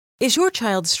Is your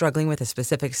child struggling with a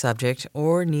specific subject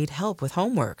or need help with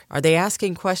homework? Are they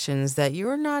asking questions that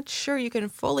you're not sure you can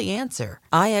fully answer?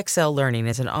 IXL Learning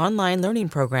is an online learning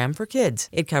program for kids.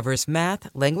 It covers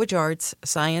math, language arts,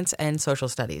 science, and social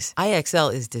studies.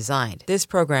 IXL is designed. This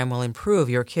program will improve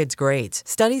your kids' grades.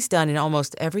 Studies done in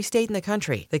almost every state in the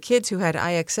country. The kids who had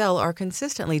IXL are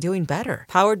consistently doing better.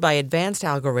 Powered by advanced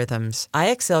algorithms,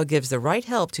 IXL gives the right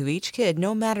help to each kid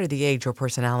no matter the age or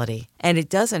personality. And it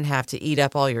doesn't have to eat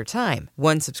up all your time.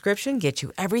 One subscription gets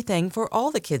you everything for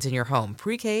all the kids in your home,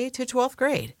 pre-K to 12th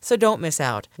grade. So don't miss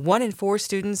out. 1 in 4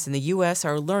 students in the U.S.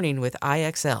 are learning with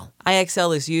IXL.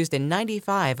 IXL is used in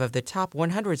 95 of the top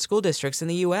 100 school districts in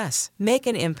the U.S. Make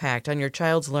an impact on your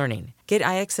child's learning. Get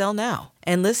IXL now.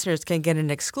 And listeners can get an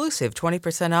exclusive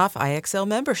 20% off IXL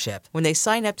membership when they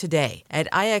sign up today at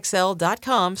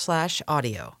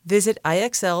IXL.com/audio. Visit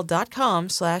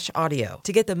IXL.com/audio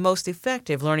to get the most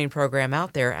effective learning program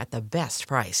out there at the best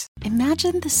price.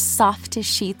 Imagine the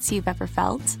softest sheets you've ever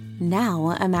felt.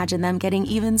 Now imagine them getting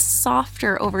even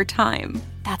softer over time.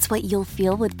 That's what you'll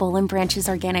feel with Boll & Branch's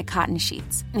organic cotton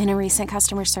sheets. In a recent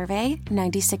customer survey,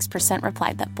 96%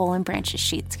 replied that Boll & Branch's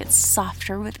sheets get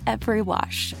softer with every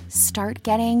wash. Start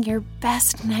getting your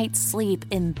best night's sleep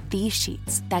in these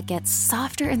sheets that get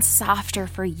softer and softer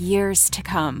for years to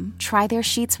come. Try their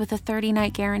sheets with a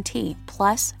 30-night guarantee,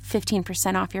 plus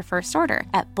 15% off your first order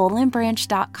at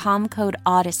bollandbranch.com code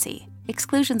Odyssey.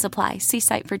 Exclusions apply. See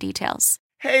site for details.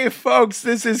 Hey folks,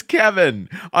 this is Kevin.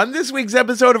 On this week's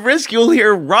episode of Risk, you'll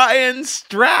hear Ryan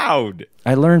Stroud.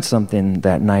 I learned something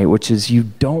that night, which is you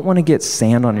don't want to get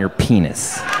sand on your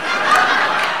penis.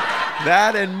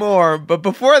 That and more. But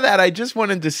before that, I just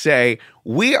wanted to say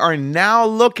we are now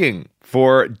looking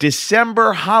for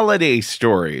December holiday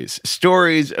stories.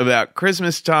 Stories about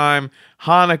Christmas time,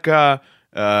 Hanukkah,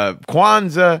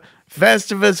 Kwanzaa,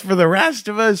 Festivus for the rest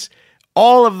of us.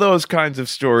 All of those kinds of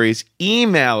stories.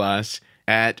 Email us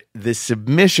at the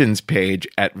submissions page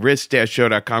at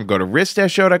risk-show.com. Go to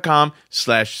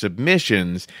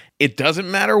risk-show.com/submissions. It doesn't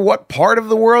matter what part of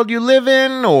the world you live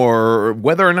in or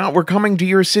whether or not we're coming to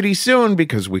your city soon,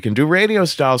 because we can do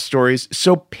radio-style stories.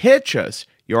 So pitch us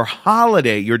your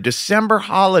holiday, your December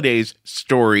holidays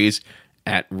stories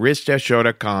at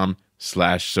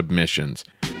risk-show.com/submissions.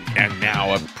 And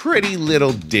now a pretty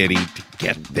little ditty to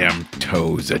get them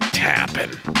toes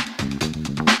a-tapping.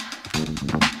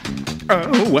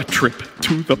 Oh, a trip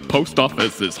to the post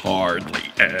office is hardly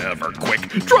ever quick.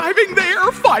 Driving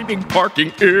there, finding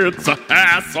parking, it's a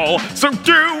hassle. So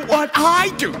do what I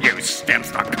do. Use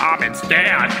Stamps.com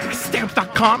instead.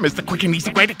 Stamps.com is the quick and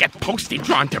easy way to get postage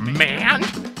on demand.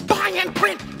 Buy and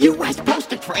print U.S.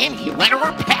 postage for any letter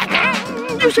or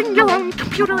packet. Using your own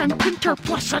computer and printer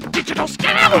plus a digital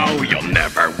scan. Oh, you'll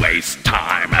never waste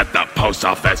time at the post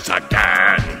office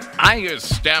again. I use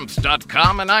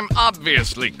Stamps.com and I'm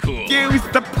obviously cool. Use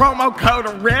the promo code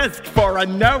RISK for a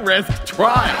no-risk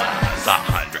trial. It's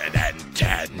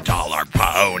 $110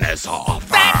 bonus offer.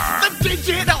 That's the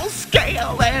digital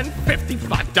scale and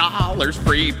 $55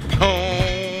 free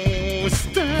postage.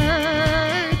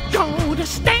 Go to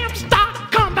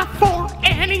Stamps.com before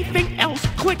anything else.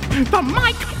 Click the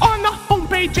mic on the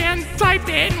homepage and type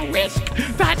in RISK.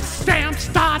 That's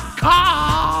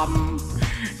Stamps.com.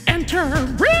 Enter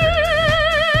RISK.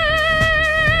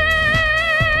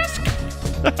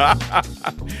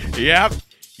 Yep.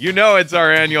 You know it's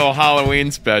our annual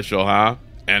Halloween special, huh?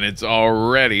 And it's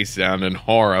already sounding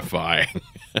horrifying.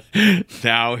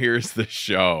 Now here's the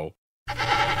show.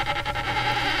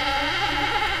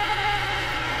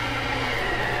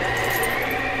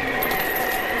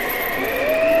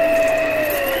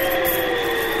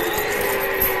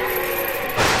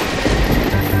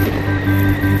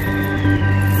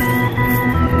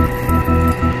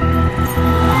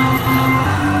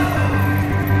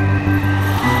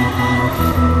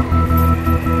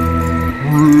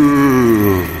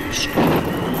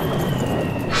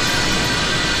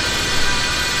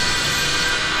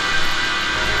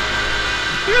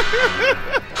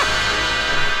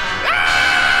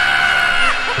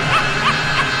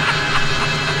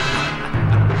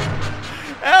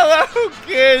 Hello,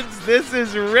 kids. This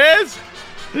is Risk,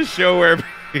 the show where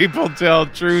people tell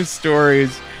true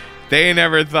stories they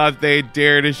never thought they'd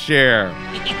dare to share.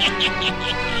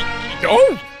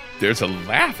 Oh, there's a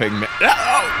laughing man.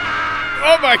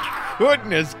 Oh my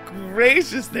goodness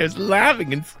gracious. There's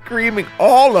laughing and screaming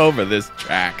all over this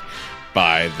track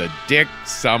by the Dick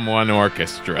Someone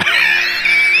Orchestra.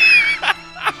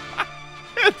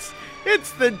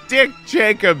 It's the Dick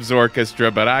Jacobs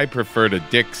Orchestra, but I prefer to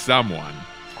Dick Someone.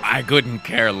 I couldn't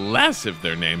care less if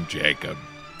they're named Jacob.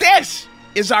 This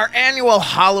is our annual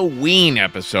Halloween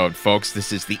episode, folks.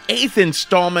 This is the 8th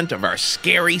installment of our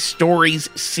Scary Stories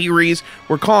series.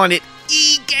 We're calling it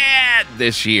EGAD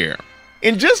this year.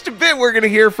 In just a bit, we're going to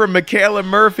hear from Michaela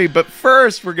Murphy, but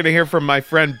first, we're going to hear from my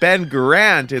friend Ben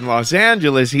Garant in Los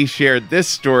Angeles. He shared this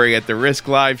story at the Risk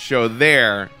Live show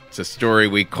there. It's a story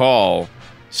we call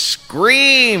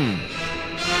Scream.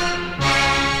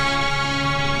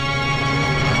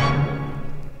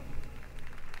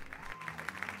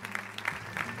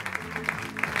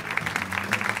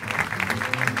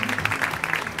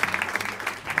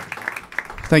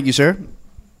 Thank you, sir.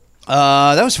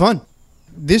 That was fun.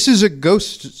 This is a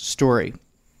ghost story.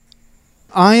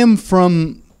 I am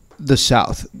from the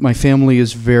South. My family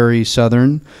is very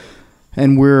Southern,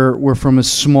 and we're from a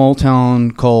small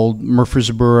town called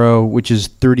Murfreesboro, which is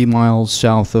 30 miles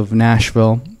south of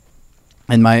Nashville.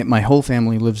 And my whole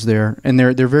family lives there, and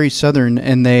they're very Southern,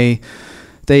 and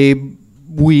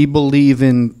we believe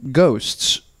in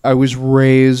ghosts. I was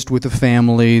raised with a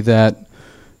family that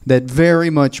very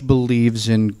much believes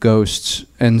in ghosts,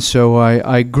 and so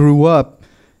I grew up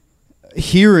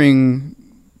hearing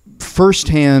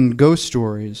firsthand ghost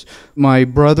stories. My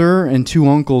brother and two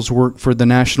uncles worked for the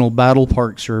National Battle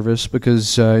Park Service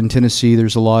because in Tennessee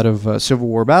there's a lot of Civil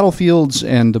War battlefields,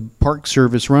 and the Park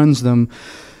Service runs them.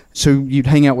 So you'd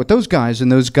hang out with those guys,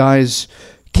 and those guys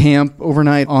camp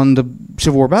overnight on the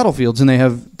Civil War battlefields, and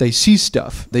they see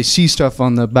stuff. They see stuff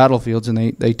on the battlefields,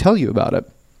 and they tell you about it.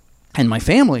 And my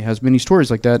family has many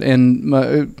stories like that. And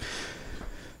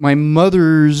my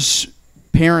mother's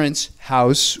parents'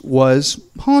 house was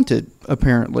haunted,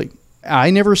 apparently.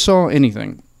 I never saw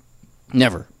anything.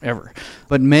 Never, ever.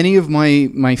 But many of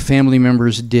my family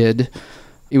members did.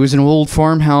 It was an old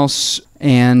farmhouse,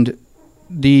 and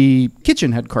the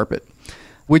kitchen had carpet,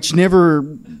 which never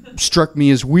struck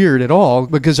me as weird at all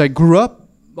because I grew up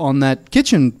on that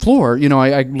kitchen floor. You know,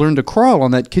 I learned to crawl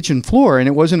on that kitchen floor, and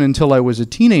it wasn't until I was a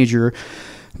teenager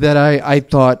that I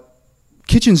thought,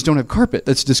 kitchens don't have carpet.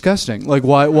 That's disgusting. Like,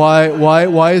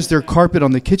 why is there carpet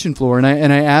on the kitchen floor? And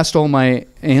I asked all my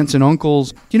aunts and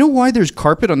uncles, do you know why there's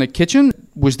carpet on the kitchen?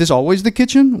 Was this always the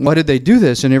kitchen? Why did they do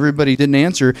this? And everybody didn't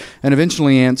answer. And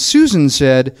eventually Aunt Susan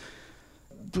said,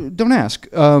 don't ask.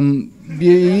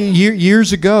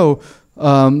 Years ago,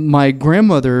 my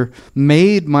grandmother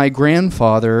made my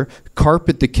grandfather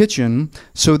carpet the kitchen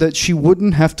so that she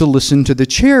wouldn't have to listen to the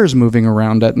chairs moving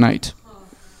around at night.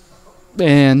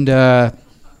 And I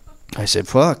said,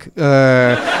 fuck.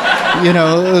 And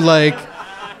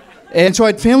so I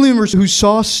had family members who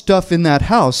saw stuff in that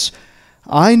house.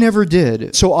 I never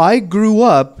did. So I grew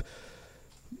up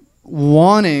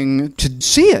wanting to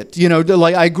see it.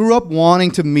 I grew up wanting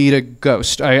to meet a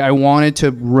ghost. I wanted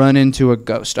to run into a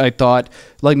ghost. I thought,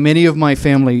 like many of my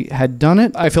family had done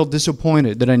it, I felt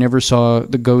disappointed that I never saw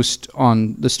the ghost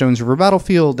on the Stones River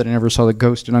battlefield, that I never saw the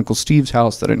ghost in Uncle Steve's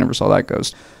house, that I never saw that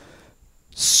ghost.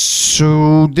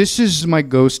 So this is my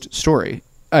ghost story.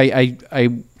 I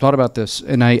thought about this,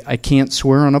 and I can't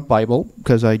swear on a Bible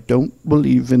because I don't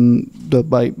believe in the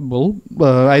Bible.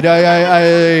 I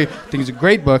think it's a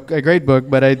great book,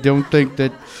 but I don't think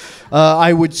that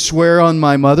I would swear on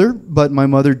my mother. But my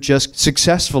mother just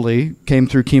successfully came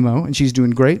through chemo, and she's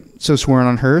doing great. So swearing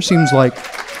on her seems like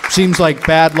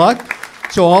bad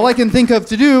luck. So all I can think of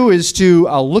to do is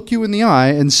I'll look you in the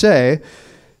eye and say,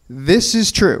 this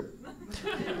is true.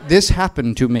 This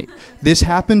happened to me. This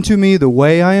happened to me the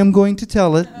way I am going to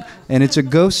tell it, and it's a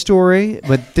ghost story,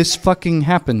 but this fucking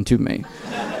happened to me.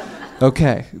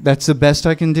 Okay, that's the best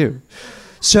I can do.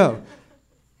 So,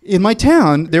 in my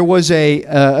town, there was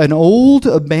an old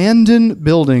abandoned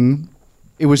building.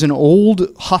 It was an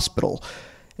old hospital,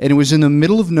 and it was in the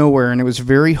middle of nowhere, and it was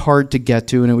very hard to get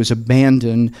to, and it was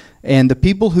abandoned, and the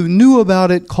people who knew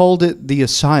about it called it the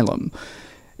asylum.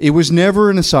 It was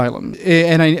never an asylum,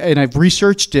 and I've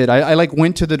researched it. I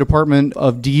went to the Department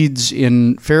of Deeds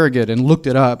in Farragut and looked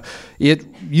it up. It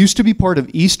used to be part of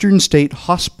Eastern State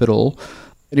Hospital.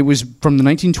 It was from the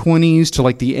 1920s to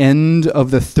the end of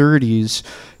the 30s.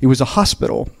 It was a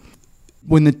hospital.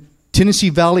 When the Tennessee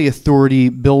Valley Authority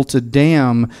built a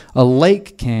dam, a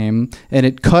lake came, and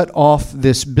it cut off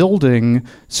this building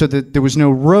so that there was no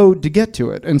road to get to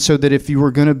it. And so that if you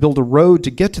were going to build a road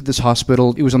to get to this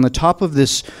hospital, it was on the top of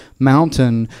this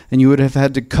mountain, and you would have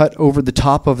had to cut over the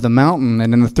top of the mountain.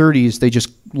 And in the 30s, they just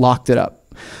locked it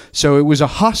up. So it was a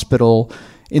hospital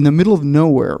in the middle of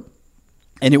nowhere.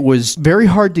 And it was very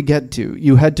hard to get to.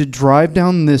 You had to drive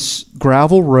down this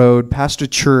gravel road past a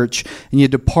church, and you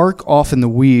had to park off in the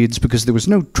weeds because there was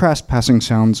no trespassing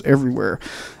sounds everywhere.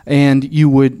 And you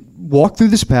would walk through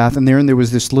this path, and there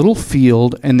was this little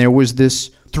field, and there was this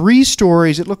 3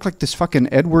 stories. It looked like this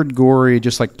fucking Edward Gorey,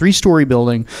 just like 3-story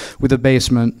building with a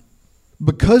basement.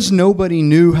 Because nobody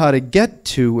knew how to get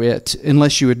to it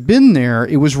unless you had been there,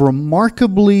 it was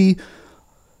remarkably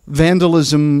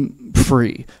vandalism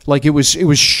free. Like it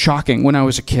was shocking when I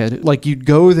was a kid. Like you'd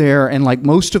go there and like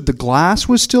most of the glass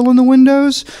was still in the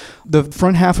windows. The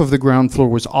front half of the ground floor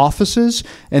was offices,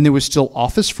 and there was still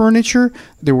office furniture.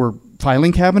 There were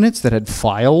filing cabinets that had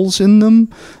files in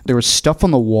them. There was stuff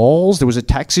on the walls. There was a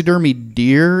taxidermy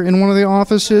deer in one of the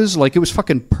offices. Like it was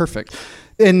fucking perfect.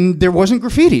 And there wasn't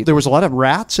graffiti. There was a lot of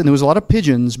rats and there was a lot of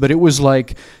pigeons, but it was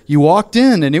like you walked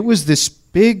in and it was this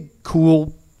big,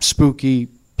 cool, spooky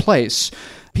place.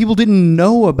 People didn't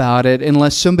know about it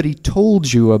unless somebody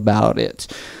told you about it.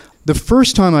 The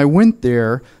first time I went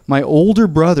there, my older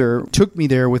brother took me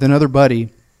there with another buddy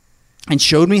and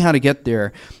showed me how to get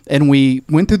there. And we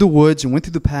went through the woods and went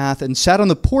through the path and sat on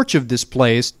the porch of this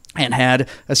place and had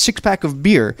a 6-pack of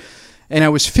beer. And I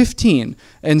was 15.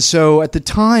 And so at the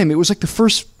time, it was like the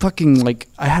first fucking, like,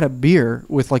 I had a beer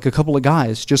with like a couple of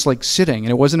guys just like sitting, and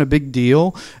it wasn't a big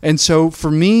deal. And so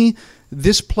for me,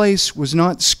 this place was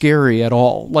not scary at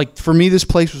all. Like for me, this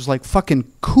place was like fucking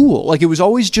cool. Like it was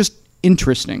always just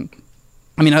interesting.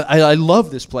 I mean, I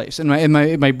love this place. And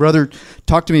my brother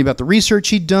talked to me about the research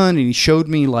he'd done, and he showed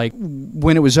me like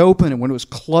when it was open and when it was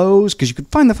closed, because you could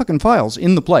find the fucking files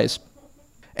in the place.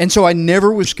 And so I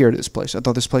never was scared of this place. I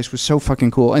thought this place was so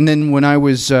fucking cool. And then when I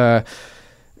was like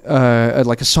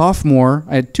a sophomore,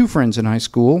 I had 2 friends in high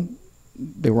school.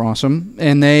 They were awesome,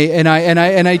 and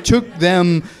I took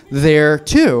them there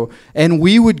too. And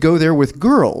we would go there with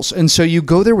girls. And so you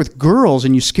go there with girls,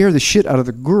 and you scare the shit out of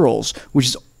the girls, which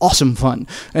is awesome fun.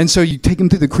 And so you take them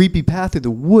through the creepy path through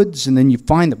the woods, and then you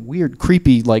find the weird,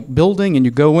 creepy like building, and you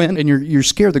go in, and you're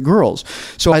scared the girls.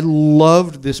 So I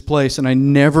loved this place, and I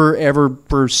never ever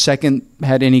for a second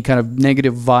had any kind of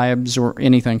negative vibes or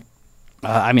anything.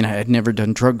 I mean, I had never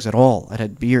done drugs at all. I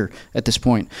had beer at this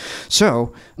point.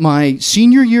 So my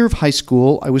senior year of high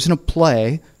school, I was in a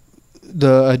play,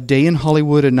 A Day in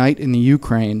Hollywood, A Night in the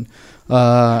Ukraine,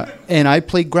 and I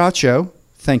played Groucho.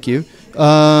 Thank you.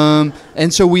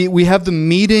 And so we have the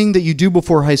meeting that you do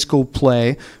before high school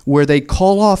play where they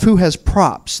call off who has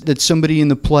props that somebody in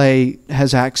the play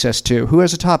has access to. Who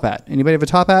has a top hat? Anybody have a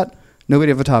top hat? Nobody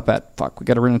have a top hat. Fuck, we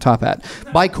got to rent a top hat.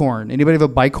 Bike horn. Anybody have a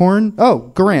bike horn?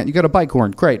 Oh, Garant, you got a bike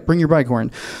horn. Great, bring your bike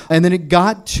horn. And then it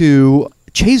got to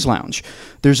chaise lounge.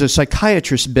 There's a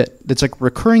psychiatrist bit that's like a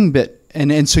recurring bit.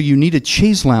 And so you need a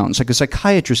chaise lounge, like a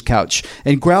psychiatrist couch.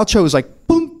 And Groucho is like,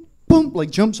 boom, boom, like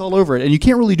jumps all over it. And you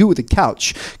can't really do it with a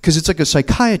couch because it's like a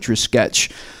psychiatrist sketch.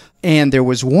 And there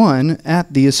was one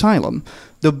at the asylum.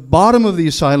 The bottom of the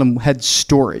asylum had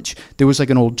storage. There was like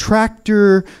an old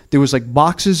tractor, there was like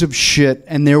boxes of shit,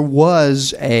 and there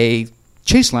was a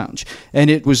chaise lounge. And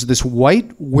it was this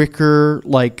white wicker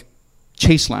like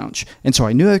chaise lounge. And so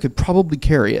I knew I could probably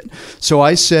carry it. So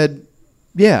I said,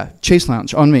 yeah, chaise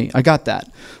lounge on me. I got that.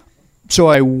 So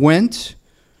I went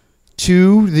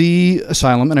to the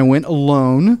asylum, and I went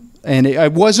alone. And I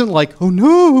wasn't like, oh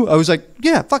no. I was like,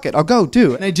 yeah, fuck it, I'll go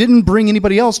too. And I didn't bring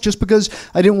anybody else just because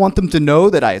I didn't want them to know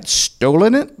that I had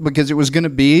stolen it, because it was going to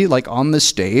be like on the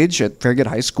stage at Farragut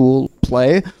High School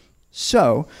play.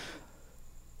 So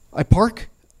I park,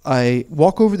 I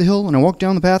walk over the hill, and I walk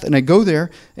down the path, and I go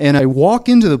there, and I walk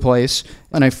into the place,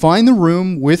 and I find the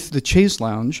room with the chaise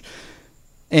lounge.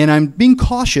 And I'm being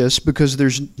cautious because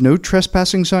there's no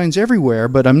trespassing signs everywhere,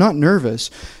 but I'm not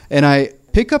nervous. And I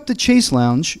pick up the chaise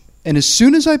lounge, and as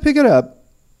soon as I pick it up,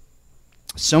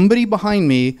 somebody behind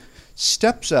me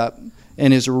steps up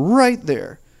and is right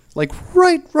there. Like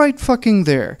right fucking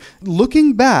there.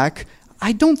 Looking back,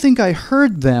 I don't think I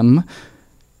heard them.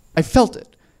 I felt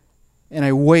it. And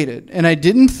I waited. And I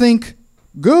didn't think,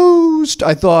 ghost.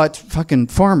 I thought, fucking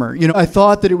farmer. You know, I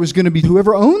thought that it was going to be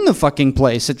whoever owned the fucking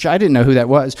place. Which I didn't know who that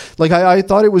was. Like, I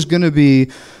thought it was going to be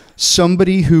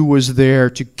somebody who was there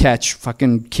to catch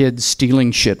fucking kids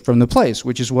stealing shit from the place,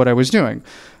 which is what I was doing.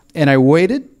 And I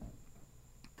waited,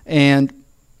 and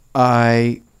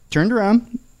I turned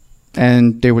around,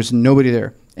 and there was nobody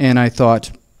there. And I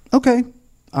thought, okay,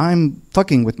 I'm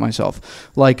fucking with myself.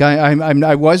 Like,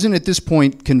 I wasn't at this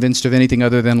point convinced of anything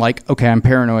other than like, okay, I'm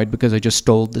paranoid because I just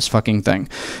stole this fucking thing.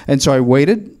 And so I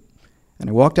waited, and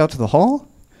I walked out to the hall,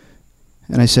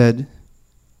 and I said,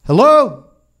 hello?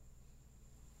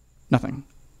 Nothing.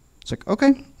 It's like,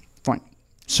 okay, fine.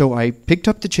 So I picked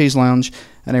up the chaise lounge,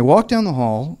 and I walked down the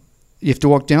hall. You have to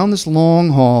walk down this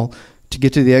long hall to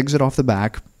get to the exit off the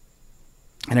back.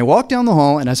 And I walked down the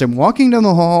hall, and as I'm walking down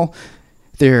the hall,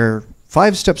 they're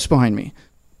 5 steps behind me.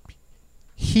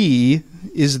 He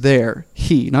is there.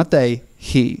 He, not they.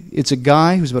 he. It's a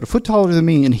guy who's about a foot taller than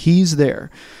me, and he's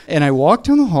there. And I walk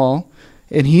down the hall,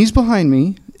 and he's behind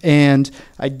me, and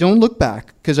I don't look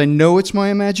back because I know it's my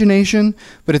imagination,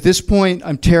 but at this point,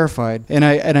 I'm terrified. And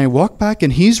I walk back,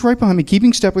 and he's right behind me,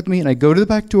 keeping step with me, and I go to the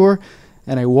back door,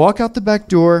 and I walk out the back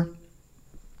door,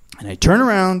 and I turn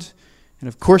around, and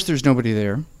of course there's nobody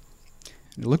there.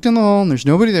 And I look down the hall, and there's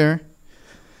nobody there,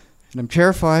 and I'm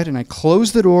terrified, and I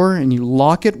close the door, and you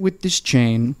lock it with this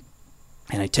chain,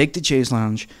 and I take the chaise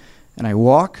lounge, and I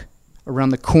walk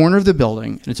around the corner of the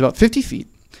building, and it's about 50 feet.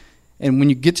 And when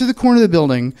you get to the corner of the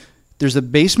building, there's the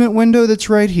basement window that's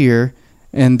right here,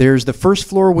 and there's the first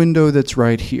floor window that's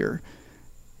right here.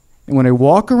 And when I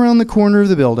walk around the corner of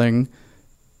the building,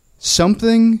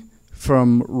 something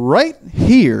from right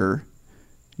here,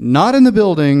 not in the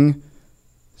building,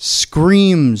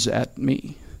 screams at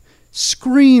me.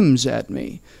 Screams at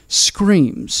me.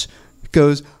 Screams.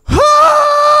 Goes,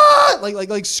 ah!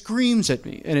 Like screams at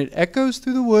me. And it echoes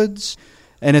through the woods.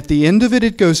 And at the end of it,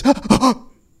 it goes, ah!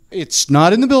 It's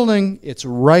not in the building. It's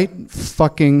right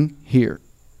fucking here.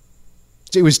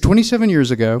 It was 27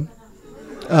 years ago.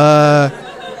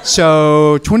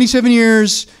 So 27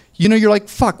 years, you're like,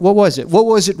 fuck, what was it? What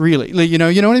was it really? You know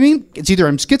what I mean? It's either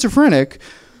I'm schizophrenic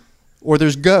or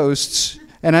there's ghosts,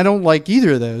 and I don't like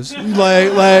either of those.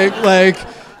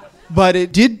 But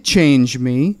it did change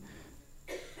me.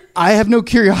 I have no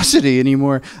curiosity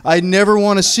anymore. I never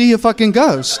want to see a fucking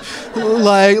ghost.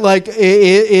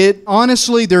 It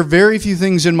honestly, there are very few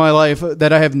things in my life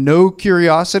that I have no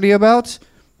curiosity about.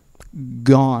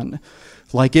 Gone.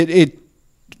 It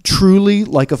truly,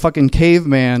 like a fucking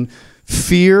caveman,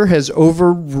 fear has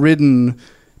overridden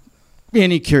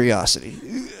any curiosity.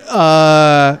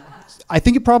 I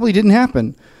think it probably didn't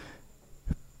happen.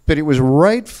 But it was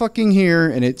right fucking here,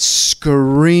 and it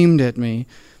screamed at me.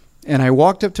 And I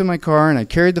walked up to my car, and I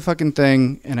carried the fucking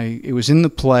thing, and it was in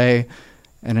the play,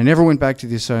 and I never went back to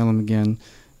the asylum again.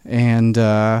 And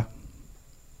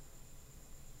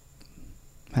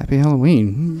happy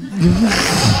Halloween.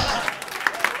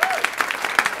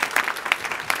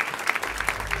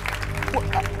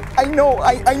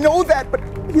 I know that, but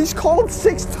he's called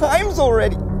 6 times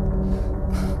already.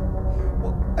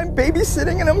 Well, I'm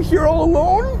babysitting and I'm here all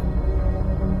alone.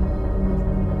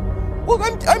 Well,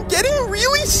 I'm getting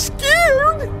really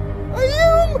scared. I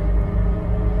am.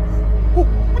 Well,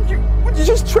 would you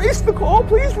just trace the call,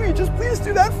 please? Will you just please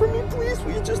do that for me, please?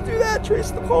 Will you just do that?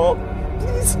 Trace the call,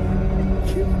 please.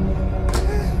 Thank you.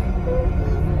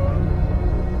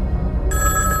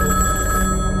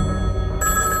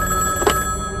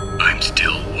 I'm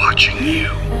still watching you.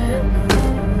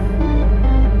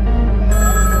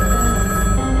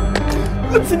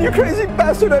 Listen, you crazy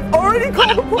bastard, I've already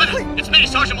called the police. Linda, it's me,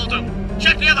 Sergeant Muldoon.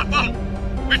 Check the other phone.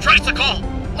 We've traced the call.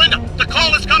 Linda, the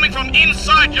call is coming from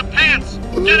inside your pants.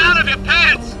 Get out of your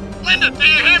pants. Linda, do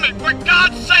you hear me? For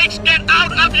God's sakes, get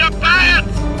out of your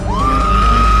pants.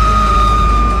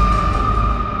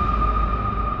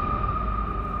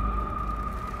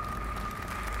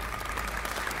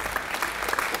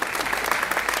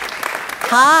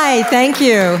 Hi, thank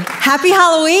you. Happy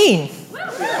Halloween.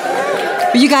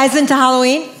 Are you guys into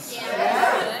Halloween?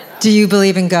 Yeah. Do you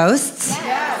believe in ghosts?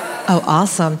 Yeah. Oh,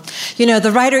 awesome.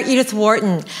 The writer Edith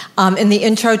Wharton, in the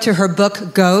intro to her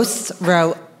book, Ghosts,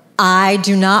 wrote, "I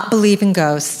do not believe in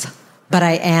ghosts, but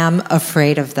I am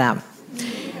afraid of them."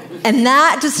 And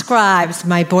that describes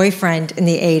my boyfriend in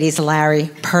the 80s, Larry,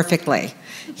 perfectly.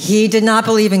 He did not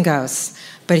believe in ghosts,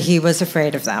 but he was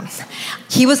afraid of them.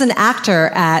 He was an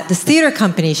actor at this theater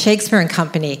company, Shakespeare and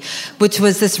Company, which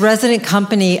was this resident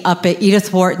company up at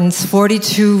Edith Wharton's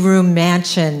 42-room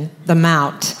mansion, The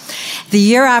Mount. The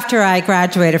year after I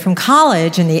graduated from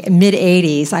college in the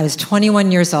mid-'80s, I was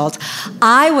 21 years old,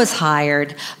 I was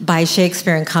hired by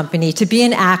Shakespeare and Company to be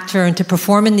an actor and to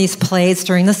perform in these plays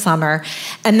during the summer.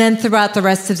 And then throughout the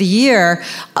rest of the year,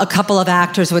 a couple of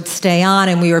actors would stay on,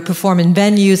 and we would perform in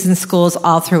venues and schools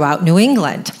all throughout New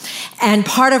England. And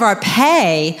part of our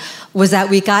pay was that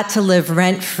we got to live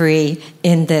rent-free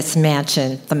in this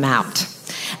mansion, The Mount.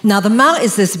 Now, The Mount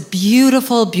is this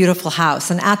beautiful, beautiful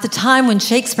house. And at the time when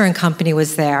Shakespeare and Company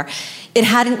was there, it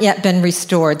hadn't yet been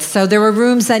restored. So there were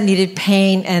rooms that needed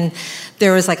paint, and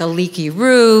there was a leaky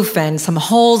roof and some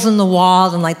holes in the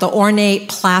wall, and the ornate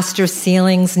plaster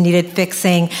ceilings needed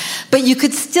fixing. But you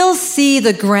could still see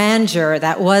the grandeur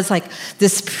that was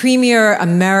this premier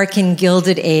American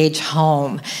Gilded Age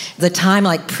home. The time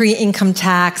pre-income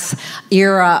tax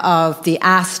era of the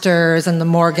Astors and the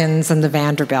Morgans and the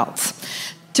Vanderbilts.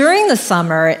 During the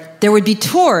summer, there would be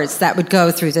tours that would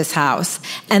go through this house.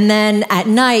 And then at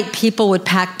night, people would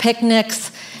pack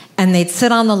picnics and they'd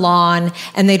sit on the lawn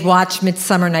and they'd watch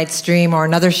Midsummer Night's Dream or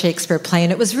another Shakespeare play,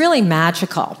 and it was really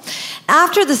magical.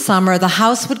 After the summer, the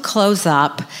house would close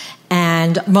up,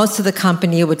 and most of the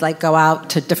company would go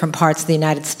out to different parts of the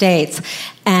United States.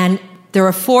 And there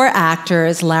were 4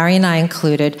 actors, Larry and I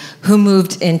included, who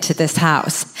moved into this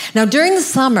house. Now, during the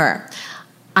summer,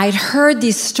 I'd heard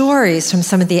these stories from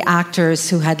some of the actors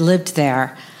who had lived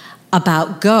there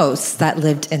about ghosts that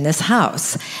lived in this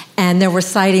house. And there were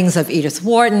sightings of Edith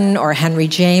Wharton or Henry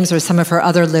James or some of her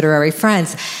other literary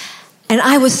friends. And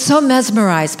I was so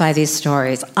mesmerized by these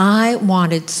stories. I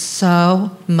wanted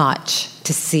so much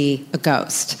to see a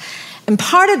ghost. And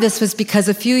part of this was because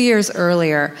a few years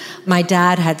earlier, my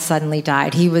dad had suddenly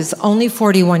died. He was only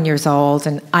 41 years old,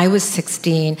 and I was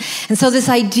 16. And so this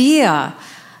idea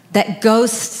that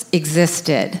ghosts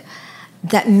existed,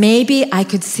 that maybe I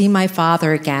could see my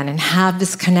father again and have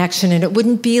this connection, and it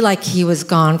wouldn't be like he was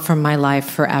gone from my life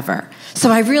forever. So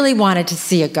I really wanted to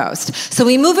see a ghost. So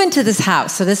we move into this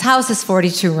house. So this house is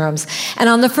 42 rooms. And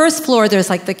on the first floor, there's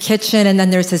the kitchen, and then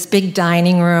there's this big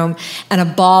dining room and a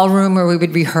ballroom where we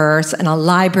would rehearse, and a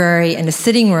library and a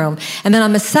sitting room. And then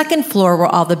on the second floor were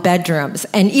all the bedrooms.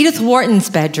 And Edith Wharton's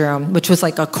bedroom, which was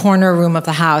a corner room of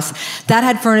the house, that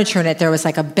had furniture in it. There was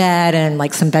a bed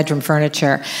and some bedroom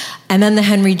furniture. And then the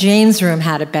Henry James room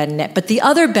had a bed in it. But the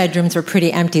other bedrooms were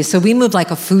pretty empty. So we moved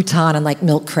a futon and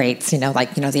milk crates,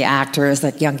 the actors,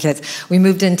 young kids. We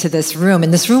moved into this room,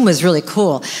 and this room was really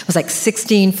cool. It was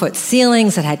 16-foot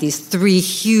ceilings. It had these 3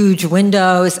 huge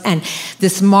windows and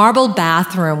this marble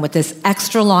bathroom with this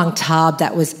extra long tub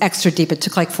that was extra deep. It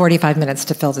took 45 minutes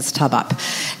to fill this tub up.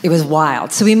 It was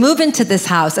wild. So we move into this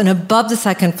house, and above the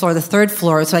second floor, the third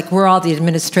floor, is where all the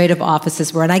administrative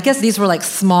offices were. And I guess these were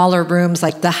smaller rooms,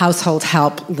 the household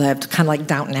help lived, kind of like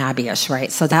Downton Abbey-ish,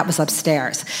 right? So that was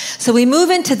upstairs. So we move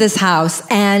into this house,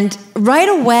 and right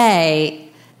away,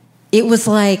 it was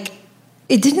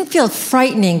it didn't feel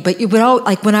frightening, but it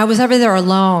would when I was ever there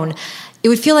alone, it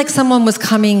would feel like someone was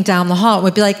coming down the hall. It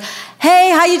would be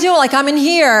hey, how you doing? I'm in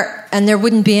here. And there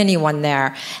wouldn't be anyone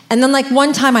there. And then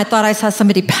one time I thought I saw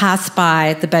somebody pass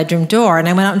by the bedroom door, and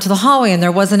I went out into the hallway and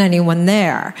there wasn't anyone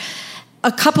there.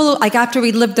 A couple after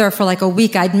we lived there for a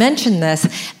week, I'd mentioned this,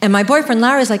 and my boyfriend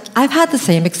Larry was I've had the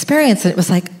same experience. And it was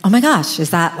oh my gosh,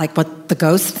 is that what the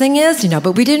ghost thing is?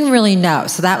 But we didn't really know.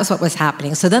 So that was what was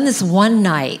happening. So then this one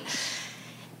night,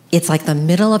 it's the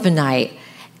middle of the night,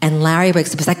 and Larry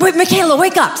wakes up. He's wait, Michaela,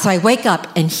 wake up. So I wake up,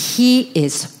 and he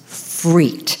is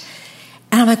freaked.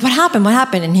 And I'm what happened? What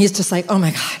happened? And he's just oh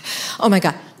my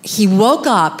God. He woke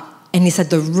up, and he said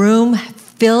the room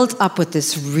filled up with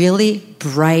this really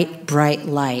bright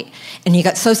light. And he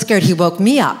got so scared he woke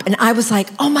me up. And I was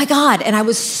oh my God. And I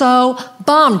was so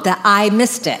bummed that I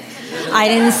missed it. I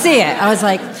didn't see it. I was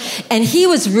and he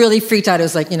was really freaked out. He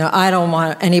was I don't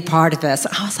want any part of this.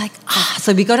 I was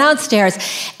So we go downstairs,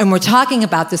 and we're talking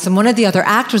about this. And one of the other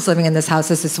actors living in this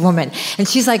house is this woman. And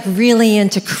she's really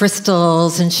into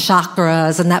crystals and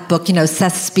chakras and that book,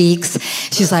 Seth Speaks.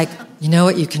 She's you know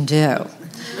what you can do?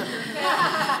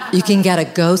 You can get a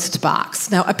ghost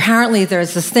box. Now, apparently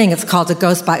there's this thing, it's called a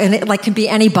ghost box, and it can be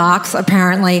any box,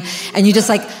 apparently, and you just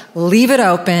leave it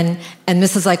open, and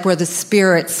this is where the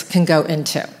spirits can go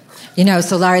into.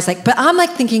 So Larry's but I'm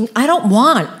thinking, I don't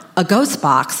want a ghost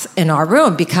box in our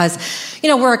room because,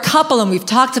 we're a couple and we've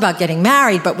talked about getting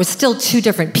married, but we're still 2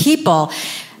 different people.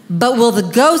 But will the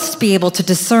ghost be able to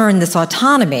discern this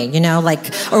autonomy,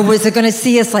 or was it going to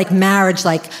see us marriage,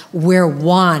 we're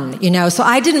one, So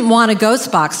I didn't want a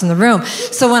ghost box in the room.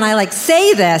 So when I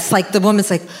say this, the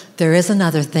woman's there is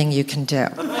another thing you can do.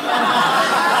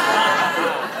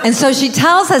 And so she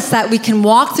tells us that we can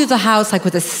walk through the house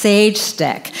with a sage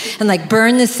stick and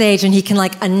burn the sage, and he can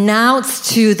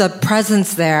announce to the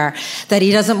presence there that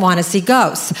he doesn't want to see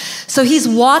ghosts. So he's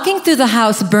walking through the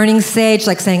house burning sage,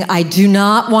 saying, I do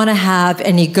not want to have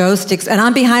any ghost and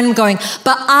I'm behind him going,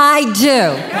 but I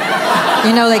do.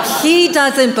 He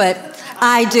doesn't, but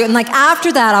I do. And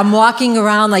after that, I'm walking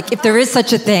around if there is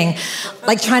such a thing,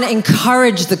 trying to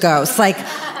encourage the ghosts.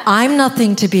 I'm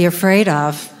nothing to be afraid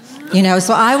of.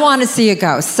 So I want to see a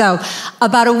ghost. So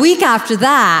about a week after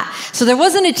that, so there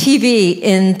wasn't a TV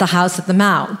in the house at the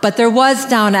Mount, but there was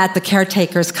down at the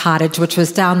caretaker's cottage, which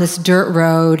was down this dirt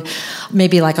road,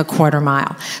 maybe a quarter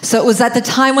mile. So it was at the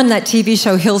time when that TV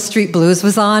show Hill Street Blues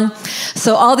was on.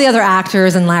 So all the other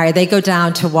actors and Larry, they go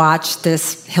down to watch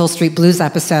this Hill Street Blues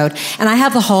episode, and I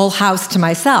have the whole house to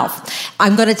myself.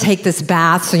 I'm going to take this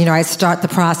bath, so I start the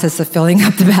process of filling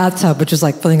up the bathtub, which is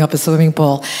filling up a swimming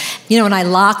pool. And I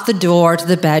lock the door to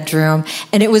the bedroom.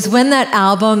 And it was when that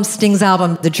album, Sting's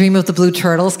album, The Dream of the Blue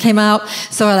Turtles, came out.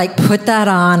 So I like put that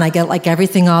on. I get like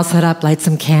everything all set up, light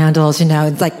some candles,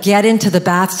 and like get into the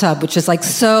bathtub, which is like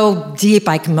so deep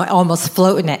I can almost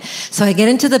float in it. So I get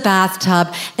into the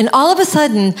bathtub, and all of a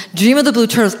sudden, Dream of the Blue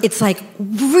Turtles, it's like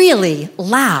really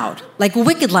loud, like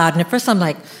wicked loud. And at first I'm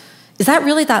like, is that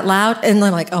really that loud? And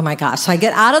I'm like, oh my gosh. So I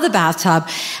get out of the bathtub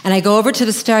and I go over to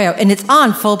the stereo and it's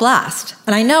on full blast.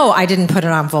 And I know I didn't put it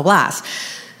on full blast,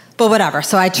 but whatever.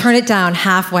 So I turn it down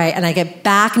halfway and I get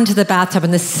back into the bathtub.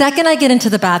 And the second I get into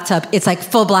the bathtub, it's like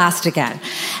full blast again.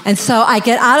 And so I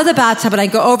get out of the bathtub and I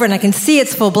go over and I can see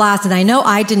it's full blast and I know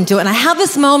I didn't do it. And I have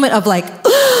this moment of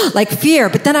like fear.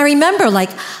 But then I remember like,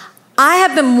 I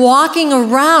have been walking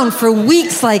around for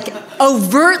weeks, like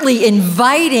overtly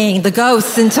inviting the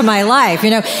ghosts into my life,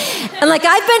 And like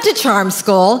I've been to charm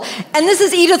school, and this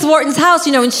is Edith Wharton's house,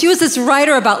 and she was this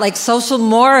writer about like social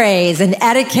mores and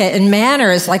etiquette and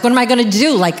manners. Like, what am I going to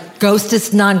do? Like,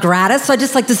 ghostis non gratis? So I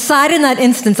just like decided in that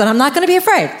instance that I'm not going to be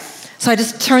afraid. So I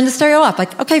just turned the stereo off.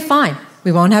 Like, okay, fine.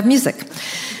 We won't have music.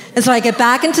 And so I get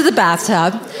back into the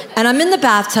bathtub, and I'm in the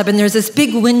bathtub, and there's this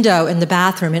big window in the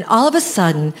bathroom, and all of a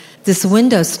sudden, this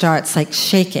window starts like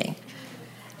shaking.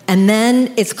 And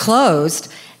then it's closed,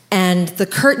 and the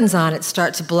curtains on it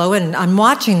start to blow in. And I'm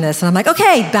watching this, and I'm like,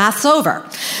 okay, bath's over.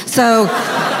 So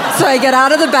I get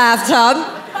out of the bathtub,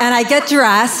 and I get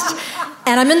dressed,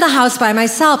 and I'm in the house by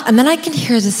myself, and then I can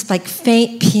hear this like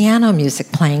faint piano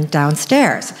music playing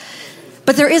downstairs.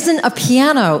 But there isn't a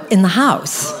piano in the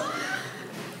house.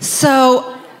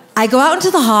 So I go out into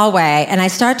the hallway and I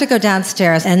start to go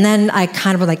downstairs, and then I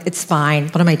kind of like, it's fine.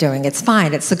 What am I doing? It's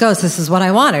fine. It's the ghost. This is what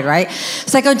I wanted, right?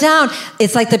 So I go down.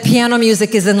 It's like the piano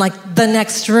music is in like the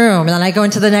next room. And then I go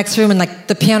into the next room and like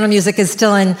the piano music is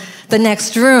still in the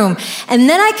next room. And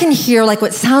then I can hear like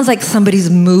what sounds like somebody's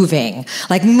moving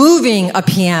a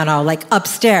piano like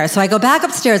upstairs. So I go back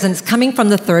upstairs and it's coming from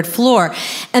the third floor,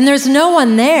 and there's no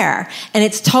one there, and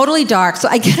it's totally dark. So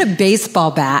I get a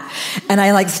baseball bat and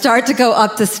I like start to go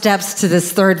up the steps to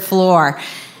this third floor,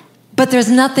 but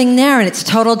there's nothing there, and it's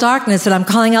total darkness. And I'm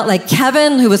calling out like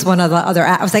Kevin, who was one of the other,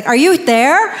 I was like, are you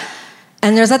there?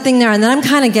 And there's nothing there. And then I'm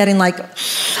kind of getting like,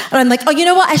 and I'm like, oh, you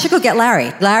know what? I should go get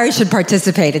Larry. Larry should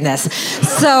participate in this.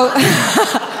 So,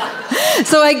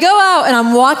 so I go out and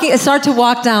I start to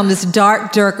walk down this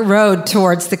dark dirt road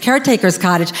towards the caretaker's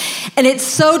cottage. And it's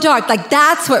so dark. Like,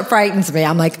 that's what frightens me.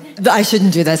 I'm like, I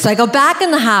shouldn't do this. So I go back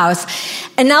in the house,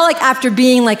 and now like after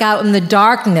being like out in the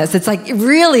darkness, it's like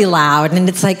really loud, and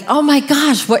it's like, oh my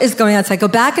gosh, what is going on? So I go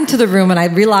back into the room and I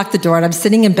relock the door, and I'm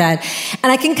sitting in bed,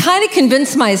 and I can kind of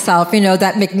convince myself,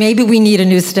 that maybe we need a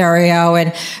new stereo,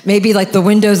 and maybe like the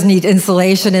windows need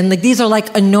insulation, and like these are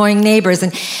like annoying neighbors.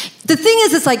 And the thing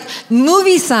is, it's like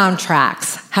movie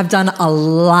soundtracks have done a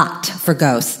lot for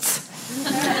ghosts.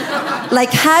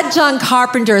 Like, had John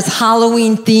Carpenter's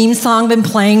Halloween theme song been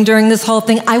playing during this whole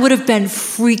thing, I would have been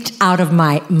freaked out of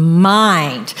my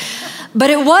mind. But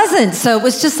it wasn't. So it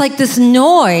was just like this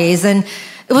noise, and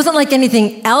it wasn't like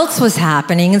anything else was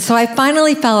happening. And so I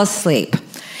finally fell asleep.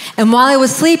 And while I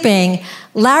was sleeping,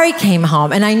 Larry came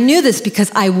home. And I knew this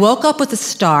because I woke up with a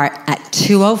start at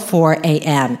 2:04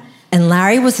 a.m. And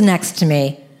Larry was next to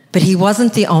me, but he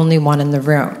wasn't the only one in the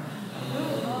room.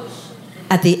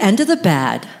 At the end of the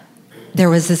bed, there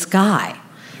was this guy.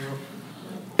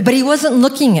 But he wasn't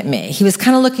looking at me. He was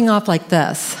kind of looking off like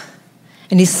this.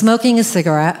 And he's smoking a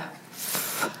cigarette.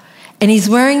 And he's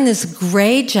wearing this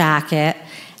gray jacket.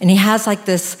 And he has like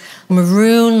this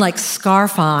maroon like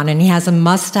scarf on. And he has a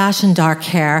mustache and dark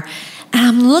hair. And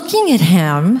I'm looking at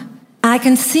him. And I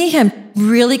can see him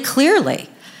really clearly.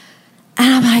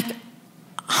 And I'm like,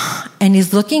 and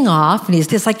he's looking off, and he's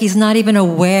just like he's not even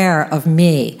aware of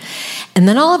me. And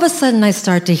then all of a sudden I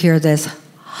start to hear this.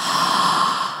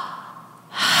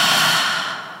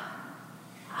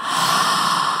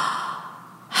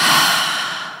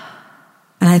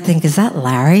 And I think, is that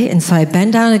Larry? And so I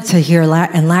bend down to hear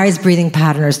Larry, and Larry's breathing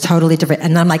pattern is totally different.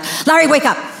 And I'm like, Larry, wake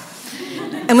up.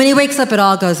 And when he wakes up, it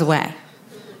all goes away.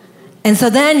 And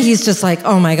so then he's just like,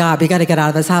 oh my God, we got to get out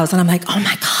of this house. And I'm like, oh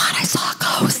my God, I saw a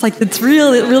ghost. Like, it's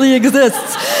real. It really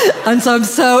exists. And so I'm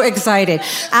so excited.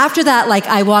 After that, like,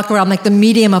 I walk around like the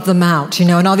medium of the mount,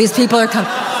 and all these people are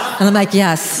coming. And I'm like,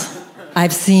 yes,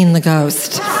 I've seen the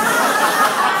ghost.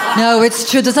 No, it's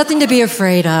true. There's nothing to be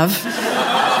afraid of.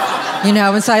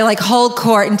 And so I like hold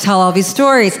court and tell all these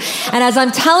stories. And as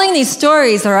I'm telling these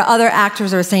stories, there are other actors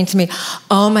who are saying to me,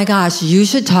 oh my gosh, you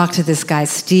should talk to this guy,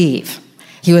 Steve.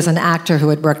 He was an actor who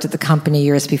had worked at the company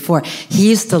years before. He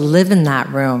used to live in that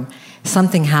room.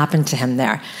 Something happened to him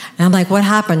there. And I'm like, what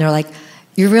happened? They're like,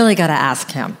 you really got to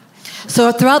ask him.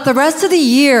 So throughout the rest of the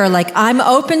year, like, I'm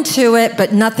open to it,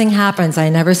 but nothing happens. I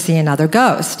never see another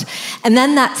ghost. And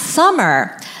then that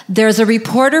summer, there's a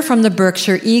reporter from the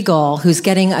Berkshire Eagle who's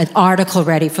getting an article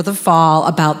ready for the fall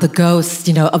about the ghosts,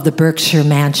 of the Berkshire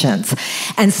mansions.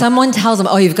 And someone tells him,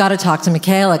 oh, you've got to talk to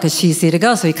Michaela because she's seen a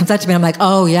ghost. So he comes up to me and I'm like,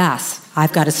 oh, yes,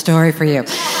 I've got a story for you.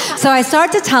 So I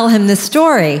start to tell him this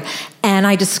story and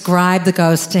I describe the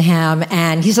ghost to him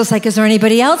and he's just like, is there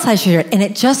anybody else I should hear? And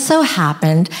it just so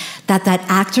happened that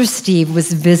actor Steve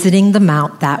was visiting the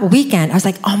Mount that weekend. I was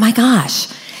like, oh my gosh.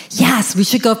 Yes, we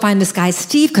should go find this guy,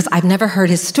 Steve, because I've never heard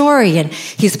his story. And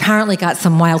he's apparently got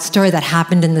some wild story that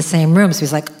happened in the same room. So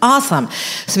he's like, awesome.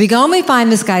 So we go and we find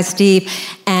this guy, Steve,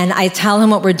 and I tell him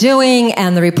what we're doing.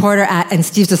 And the reporter, and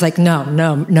Steve's just like, no,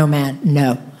 man,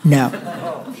 no.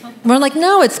 We're like,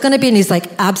 no, it's going to be. And he's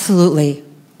like, absolutely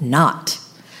not.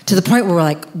 To the point where we're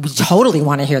like, we totally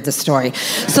want to hear this story.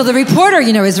 So the reporter,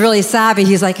 is really savvy.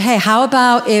 He's like, hey, how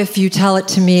about if you tell it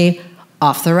to me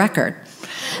off the record?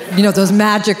 Those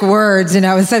magic words,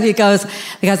 And so the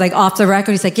guy's like, off the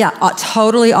record? He's like, yeah,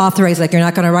 totally off the record. He's like, you're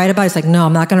not going to write about it? He's like, no,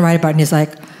 I'm not going to write about it. And he's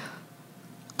like,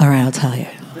 all right, I'll tell you.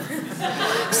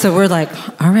 So we're like,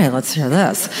 all right, let's hear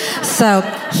this. So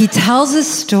he tells his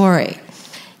story.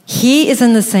 He is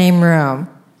in the same room,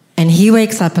 and he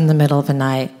wakes up in the middle of the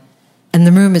night, and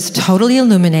the room is totally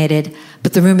illuminated,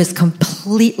 but the room is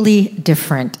completely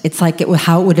different. It's like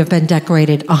how it would have been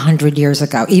decorated 100 years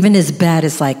ago. Even his bed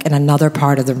is like in another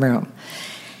part of the room.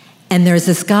 And there's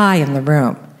this guy in the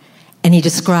room, and he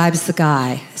describes the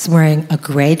guy as wearing a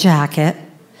gray jacket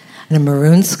and a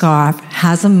maroon scarf,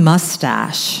 has a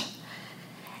mustache,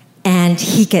 and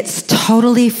he gets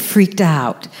totally freaked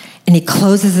out, and he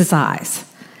closes his eyes.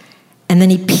 And then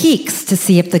he peeks to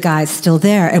see if the guy's still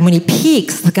there. And when he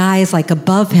peeks, the guy is like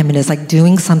above him and is like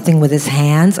doing something with his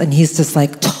hands. And he's just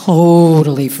like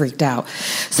totally freaked out.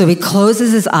 So he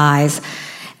closes his eyes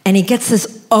and he gets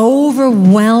this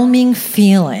overwhelming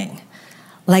feeling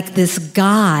like this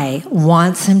guy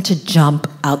wants him to jump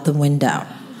out the window.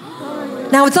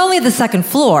 Now, it's only the second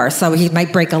floor, so he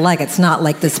might break a leg. It's not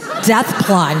like this death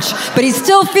plunge, but he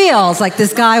still feels like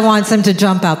this guy wants him to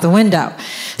jump out the window.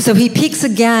 So he peeks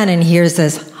again and hears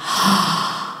this,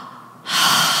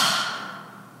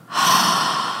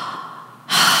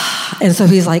 and so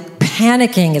he's like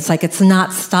panicking. It's like it's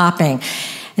not stopping.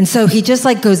 And so he just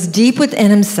like goes deep within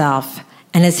himself,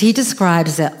 and as he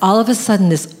describes it, all of a sudden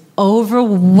this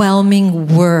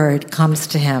overwhelming word comes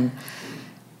to him,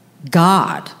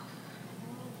 God.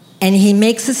 And he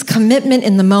makes this commitment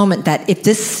in the moment that if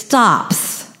this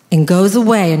stops and goes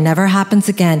away and never happens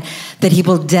again, that he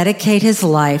will dedicate his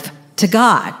life to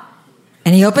God.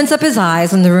 And he opens up his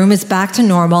eyes and the room is back to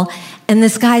normal. And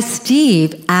this guy,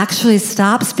 Steve, actually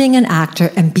stops being an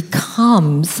actor and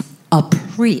becomes a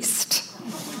priest.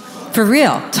 For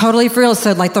real, totally for real.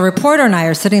 So like the reporter and I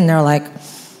are sitting there like,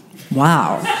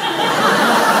 wow.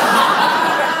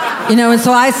 And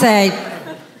so I say,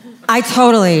 I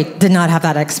totally did not have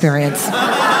that experience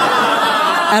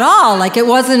at all. Like, it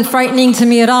wasn't frightening to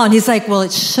me at all. And he's like, well,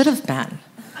 it should have been.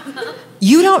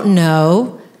 You don't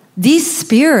know. These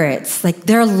spirits, like,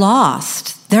 they're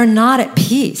lost. They're not at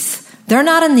peace. They're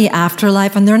not in the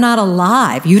afterlife, and they're not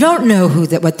alive. You don't know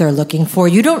what they're looking for.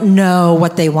 You don't know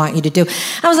what they want you to do.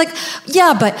 I was like,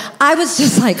 yeah, but I was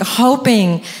just, like,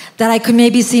 hoping that I could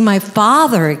maybe see my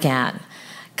father again,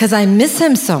 because I miss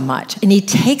him so much. And he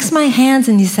takes my hands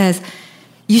and he says,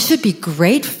 you should be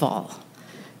grateful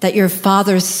that your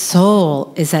father's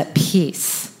soul is at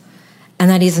peace and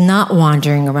that he's not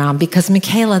wandering around, because,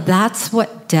 Michaela, that's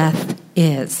what death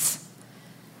is.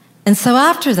 And so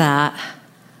after that,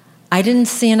 I didn't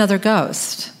see another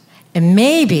ghost. And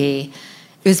maybe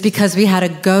it was because we had a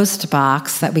ghost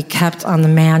box that we kept on the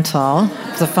mantle,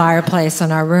 the fireplace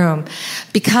in our room,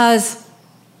 because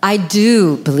I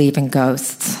do believe in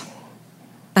ghosts,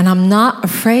 and I'm not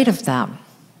afraid of them,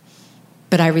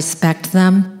 but I respect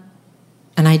them,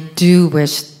 and I do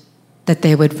wish that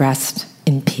they would rest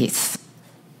in peace.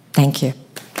 Thank you.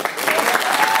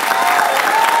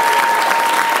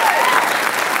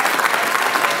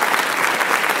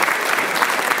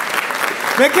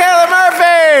 Michaela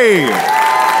Murphy!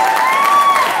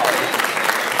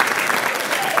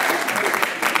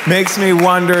 Makes me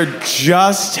wonder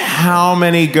just how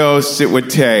many ghosts it would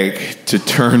take to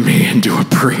turn me into a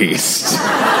priest.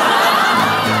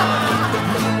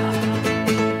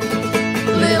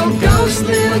 Little ghost,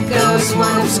 what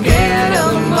I'm scared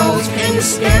of the most. Can you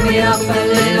scare me up a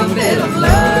little bit of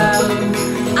love?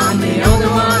 I'm the only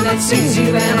one that sees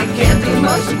you, and I can't do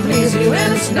much to please you,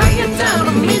 and it's not your time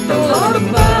to meet the Lord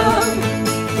above.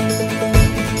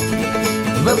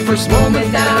 But first moment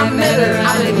that I met her,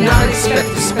 I did not expect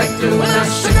a specter. When I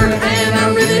shook her hand,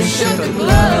 I really shook a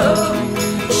glove.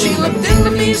 She looked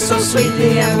into me so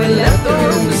sweetly, and we left the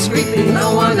room discreetly.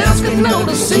 No one else could know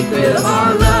the secret of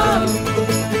our love.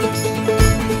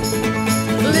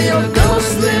 Little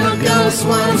ghost,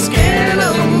 what I'm scared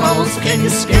of the most. Can you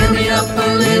scare me up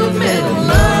a little bit of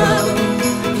love?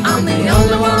 I'm the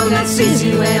only one that sees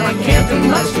you, and I can't do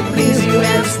much to please you.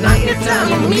 And it's not your time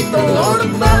to meet the Lord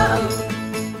above.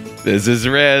 This is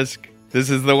Risk.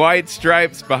 This is the White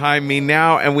Stripes behind me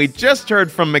now, and we just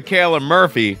heard from Michaela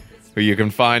Murphy, who you can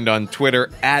find on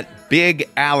Twitter at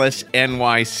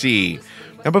BigAliceNYC.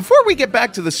 Now, before we get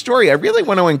back to the story, I really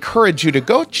want to encourage you to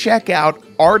go check out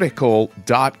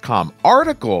Article.com.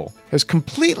 Article has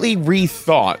completely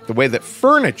rethought the way that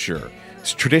furniture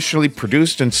is traditionally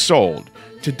produced and sold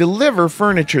to deliver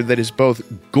furniture that is both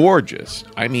gorgeous,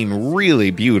 I mean really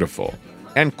beautiful,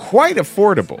 and quite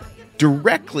affordable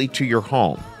directly to your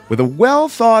home. With a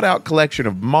well-thought-out collection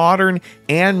of modern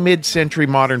and mid-century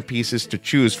modern pieces to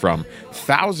choose from,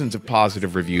 thousands of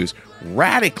positive reviews,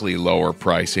 radically lower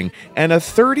pricing, and a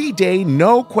 30-day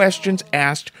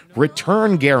no-questions-asked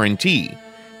return guarantee,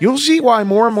 you'll see why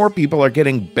more and more people are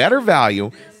getting better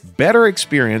value, better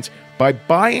experience by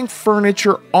buying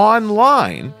furniture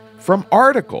online from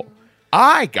Article.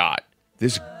 I got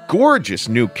this gorgeous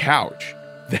new couch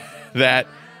that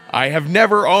I have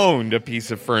never owned a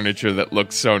piece of furniture that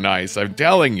looks so nice. I'm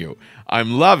telling you,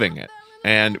 I'm loving it.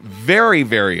 And very,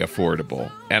 very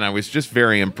affordable. And I was just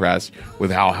very impressed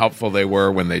with how helpful they were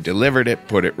when they delivered it,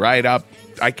 put it right up.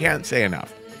 I can't say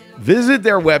enough. Visit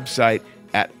their website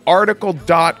at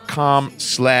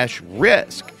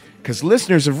article.com/risk, because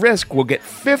listeners of Risk will get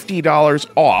 $50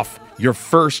 off your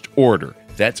first order.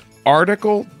 That's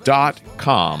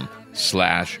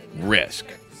article.com/risk.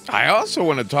 I also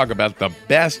want to talk about the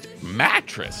best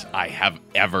mattress I have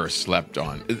ever slept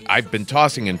on. I've been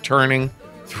tossing and turning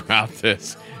throughout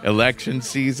this election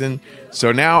season.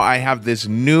 So now I have this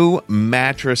new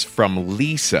mattress from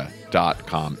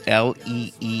Leesa.com,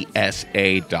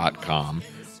 Leesa.com.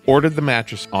 Ordered the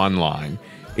mattress online.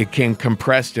 It came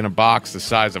compressed in a box the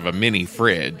size of a mini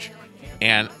fridge.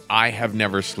 And I have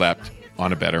never slept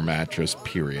on a better mattress,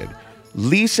 period.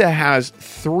 Leesa has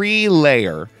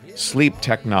 3-layer sleep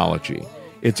technology.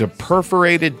 It's a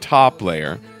perforated top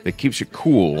layer that keeps you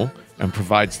cool and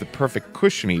provides the perfect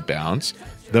cushiony bounce.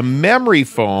 The memory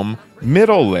foam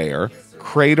middle layer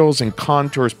cradles and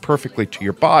contours perfectly to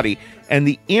your body, and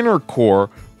the inner core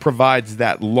provides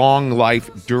that long life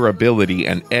durability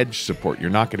and edge support. You're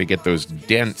not going to get those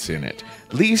dents in it.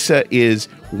 Leesa is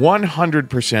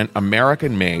 100%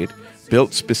 American made,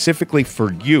 built specifically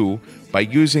for you. By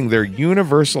using their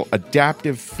universal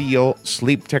adaptive feel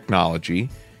sleep technology,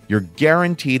 you're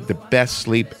guaranteed the best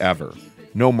sleep ever.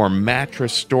 No more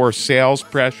mattress store sales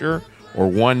pressure or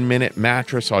 1-minute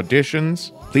mattress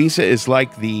auditions. Leesa is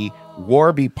like the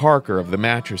Warby Parker of the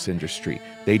mattress industry.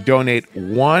 They donate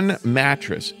 1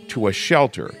 mattress to a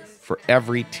shelter for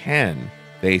every 10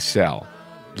 they sell.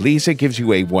 Leesa gives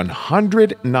you a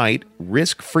 100-night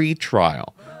risk-free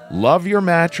trial. Love your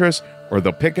mattress, or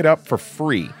they'll pick it up for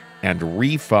free and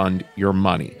refund your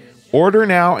money. Order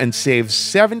now and save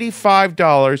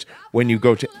 $75 when you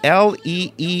go to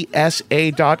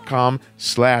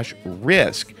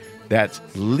leesa.com/risk. That's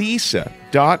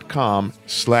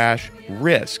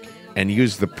leesa.com/risk and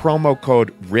use the promo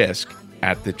code RISK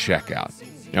at the checkout.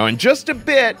 Now, in just a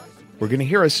bit, we're going to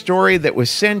hear a story that was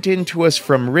sent in to us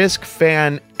from Risk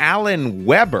fan Alan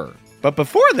Weber. But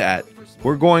before that,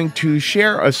 we're going to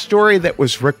share a story that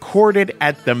was recorded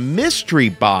at the Mystery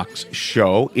Box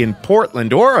show in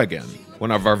Portland, Oregon,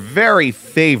 one of our very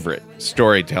favorite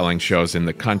storytelling shows in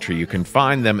the country. You can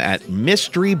find them at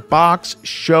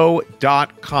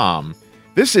mysteryboxshow.com.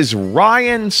 This is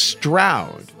Ryan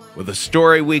Stroud with a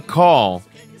story we call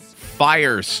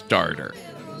Firestarter.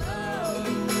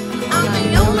 I'm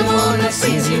the only one that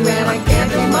sees you, and I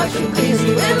can't do much to please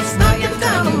you, and it's not your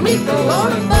time to meet the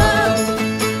Lord above.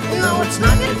 No, it's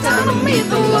not your time to meet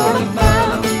the Lord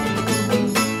above.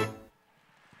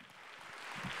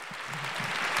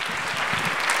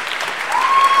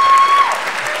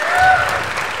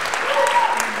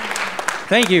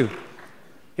 Thank you.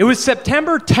 It was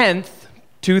September 10th,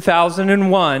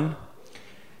 2001.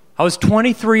 I was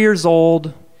 23 years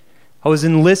old. I was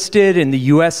enlisted in the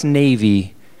U.S.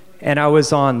 Navy, and I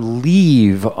was on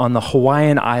leave on the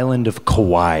Hawaiian island of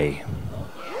Kauai.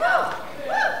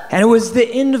 And it was the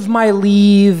end of my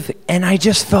leave, and I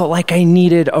just felt like I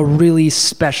needed a really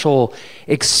special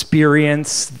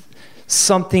experience,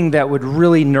 something that would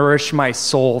really nourish my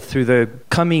soul through the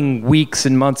coming weeks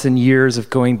and months and years of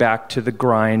going back to the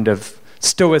grind of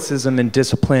stoicism and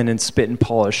discipline and spit and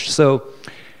polish. So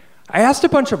I asked a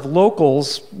bunch of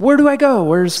locals, where do I go?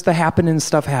 Where's the happening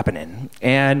stuff happening?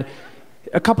 And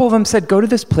a couple of them said, go to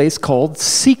this place called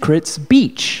Secrets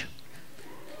Beach.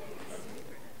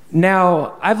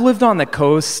 Now, I've lived on the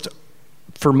coast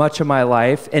for much of my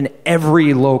life, and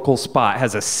every local spot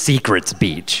has a Secrets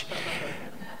Beach.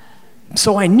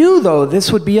 So I knew, though,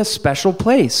 this would be a special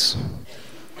place.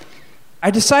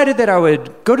 I decided that I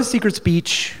would go to Secrets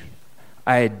Beach,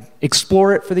 I'd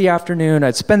explore it for the afternoon,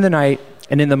 I'd spend the night,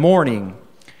 and in the morning,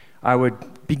 I would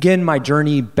begin my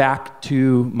journey back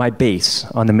to my base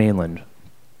on the mainland.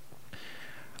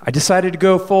 I decided to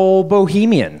go full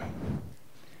bohemian.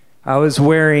 I was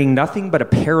wearing nothing but a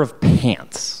pair of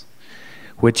pants,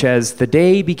 which as the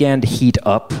day began to heat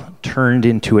up, turned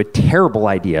into a terrible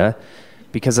idea,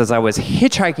 because as I was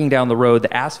hitchhiking down the road,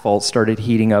 the asphalt started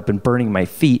heating up and burning my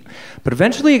feet. But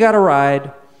eventually I got a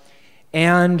ride,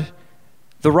 and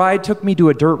the ride took me to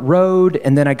a dirt road,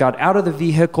 and then I got out of the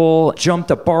vehicle,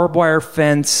 jumped a barbed wire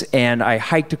fence, and I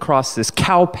hiked across this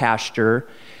cow pasture.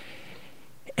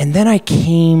 And then I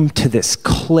came to this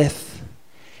cliff,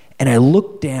 and I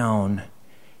looked down,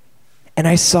 and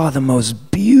I saw the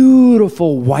most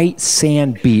beautiful white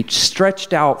sand beach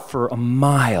stretched out for a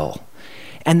mile,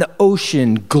 and the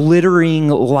ocean glittering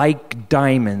like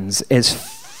diamonds as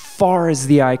far as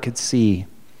the eye could see.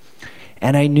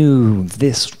 And I knew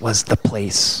this was the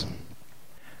place.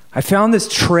 I found this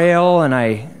trail, and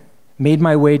I made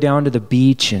my way down to the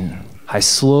beach, and I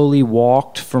slowly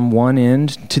walked from one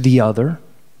end to the other.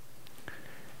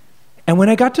 And when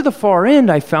I got to the far end,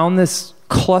 I found this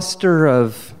cluster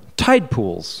of tide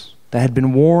pools that had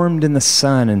been warmed in the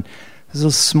sun, and there's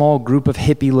a small group of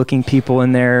hippie-looking people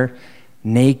in there,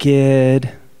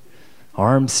 naked,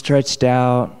 arms stretched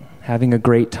out, having a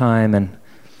great time. And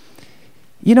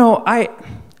you know,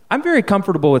 I'm very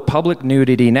comfortable with public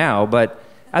nudity now, but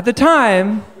at the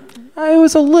time, I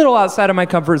was a little outside of my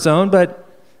comfort zone, but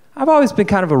I've always been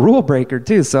kind of a rule breaker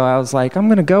too, so I was like, I'm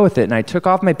going to go with it. And I took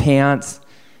off my pants,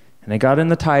 and I got in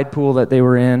the tide pool that they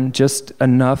were in, just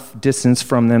enough distance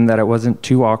from them that it wasn't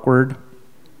too awkward.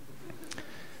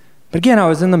 But again, I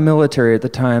was in the military at the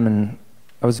time, and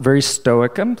I was very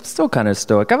stoic. I'm still kind of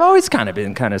stoic. I've always kind of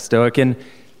been kind of stoic, and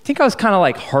I think I was kind of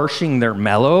like harshing their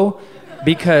mellow,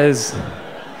 because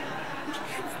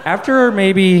after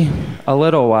maybe a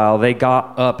little while, they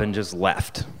got up and just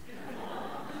left.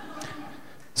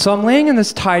 So I'm laying in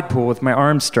this tide pool with my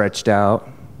arms stretched out,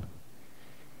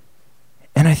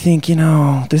 and I think, you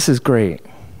know, this is great,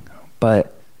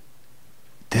 but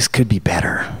this could be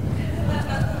better.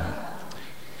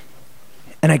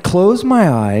 And I close my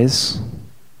eyes,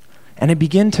 and I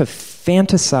begin to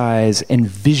fantasize and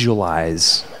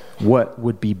visualize what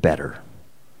would be better.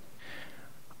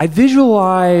 I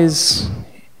visualize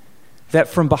that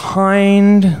from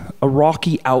behind a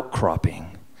rocky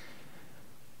outcropping,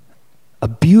 a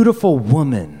beautiful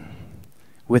woman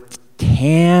with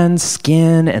tan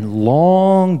skin and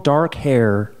long dark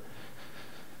hair,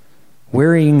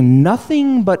 wearing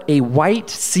nothing but a white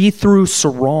see-through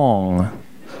sarong,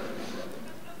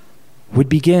 would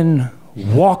begin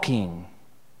walking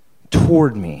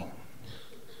toward me.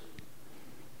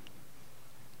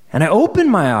 And I open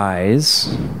my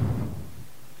eyes,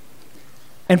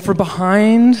 and from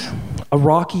behind a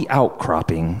rocky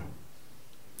outcropping,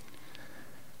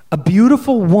 a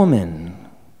beautiful woman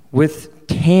with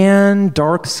tan,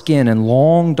 dark skin and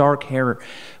long, dark hair,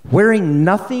 wearing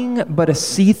nothing but a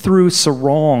see-through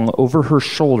sarong over her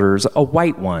shoulders, a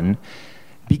white one,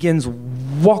 begins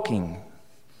walking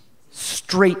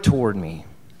straight toward me.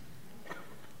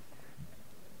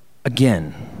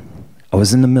 Again, I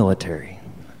was in the military.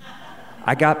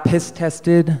 I got piss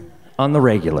tested on the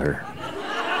regular.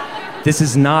 This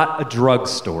is not a drug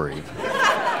story.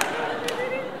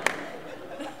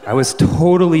 I was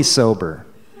totally sober.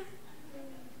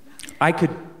 I could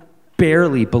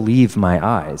barely believe my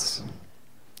eyes.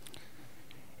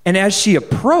 And as she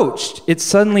approached, it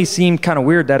suddenly seemed kind of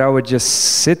weird that I would just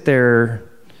sit there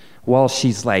while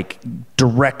she's like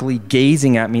directly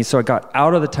gazing at me. So I got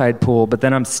out of the tide pool, but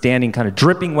then I'm standing kind of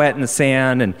dripping wet in the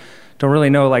sand and don't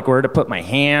really know like where to put my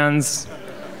hands.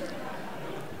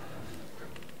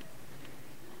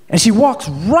 And she walks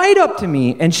right up to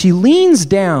me, and she leans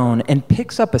down and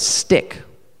picks up a stick.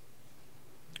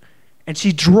 And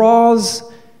she draws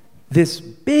this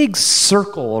big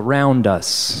circle around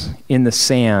us in the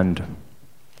sand.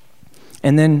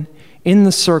 And then in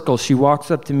the circle, she walks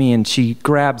up to me and she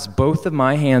grabs both of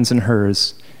my hands in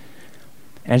hers.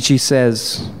 And she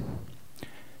says,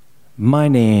 "My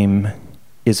name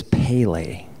is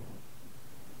Pele."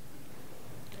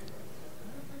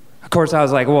 A course, I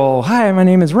was like, well, hi, my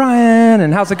name is Ryan,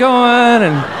 and how's it going?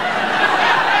 And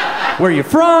where are you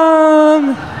from?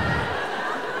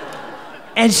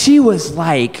 And she was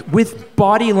like, with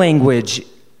body language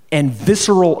and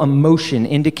visceral emotion,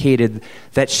 indicated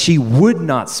that she would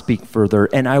not speak further,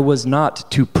 and I was not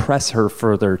to press her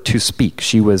further to speak.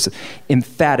 She was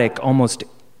emphatic, almost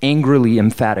angrily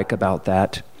emphatic about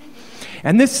that.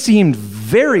 And this seemed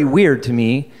very weird to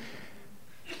me,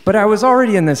 but I was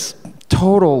already in this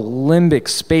total limbic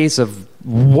space of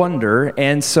wonder,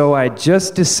 and so I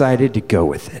just decided to go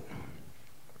with it.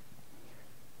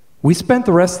 We spent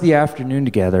the rest of the afternoon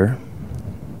together,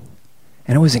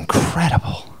 and it was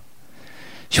incredible.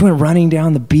 She went running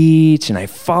down the beach, and I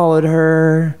followed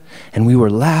her, and we were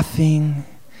laughing.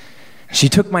 She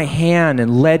took my hand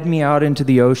and led me out into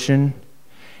the ocean,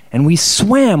 and we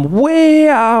swam way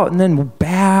out and then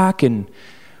back, and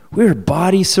we were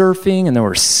body surfing, and there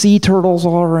were sea turtles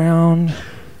all around.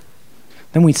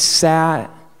 Then we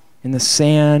sat in the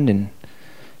sand, and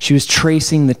she was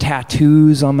tracing the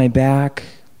tattoos on my back.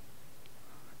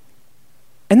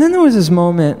 And then there was this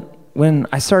moment when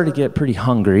I started to get pretty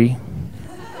hungry.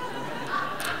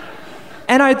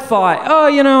 And I thought, oh,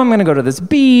 I'm going to go to this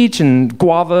beach, and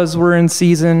guavas were in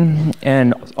season,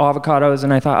 and avocados,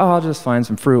 and I thought, I'll just find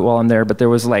some fruit while I'm there. But there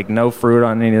was no fruit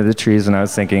on any of the trees, and I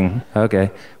was thinking,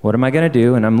 okay, what am I going to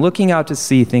do? And I'm looking out to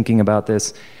sea thinking about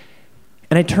this.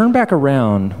 And I turn back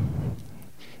around,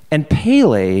 and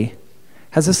Pele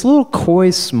has this little coy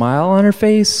smile on her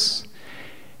face,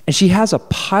 and she has a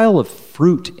pile of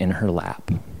fruit in her lap.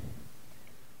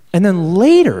 And then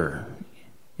later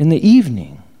in the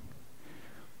evening,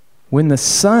 when the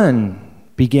sun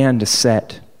began to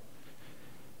set,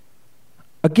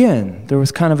 again, there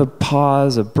was kind of a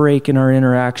pause, a break in our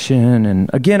interaction, and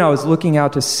again, I was looking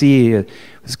out to sea. It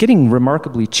was getting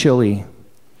remarkably chilly.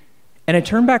 And I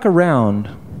turned back around,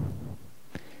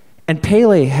 and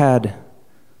Pele had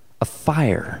a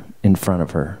fire in front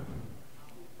of her.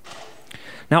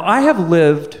 Now, I have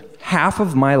lived half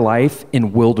of my life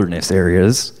in wilderness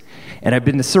areas, and I've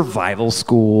been to survival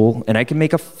school, and I can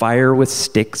make a fire with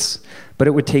sticks, but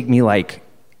it would take me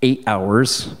 8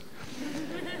 hours.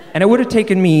 And it would have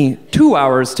taken me 2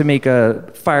 hours to make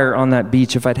a fire on that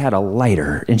beach if I'd had a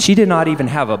lighter. And she did not even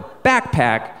have a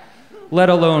backpack, let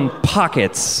alone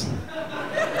pockets.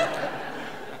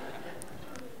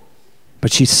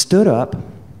 But she stood up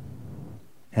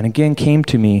and again came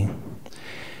to me.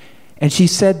 And she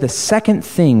said the second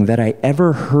thing that I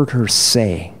ever heard her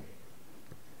say.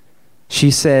 She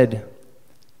said,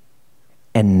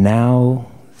 "And now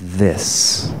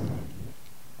this."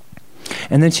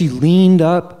 And then she leaned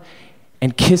up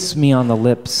and kissed me on the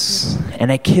lips, and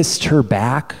I kissed her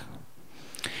back.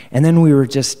 And then we were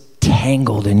just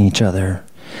tangled in each other.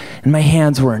 And my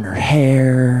hands were in her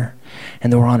hair,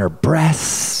 and they were on her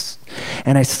breasts.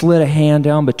 And I slid a hand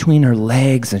down between her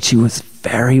legs, and she was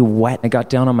very wet. I got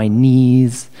down on my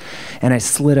knees, and I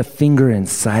slid a finger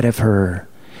inside of her,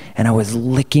 and I was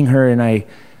licking her, and I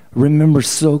remember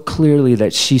so clearly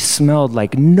that she smelled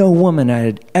like no woman I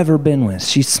had ever been with.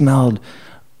 She smelled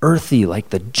earthy,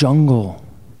 like the jungle.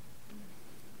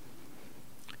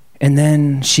 And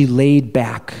then she laid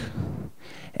back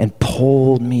and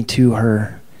pulled me to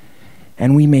her,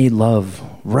 and we made love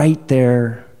right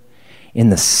there in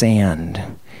the sand.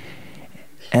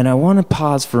 And I want to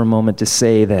pause for a moment to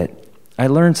say that I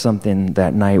learned something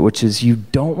that night, which is you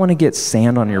don't want to get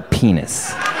sand on your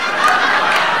penis.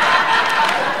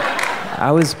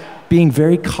 I was being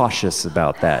very cautious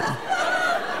about that.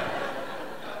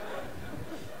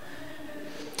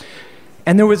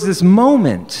 And there was this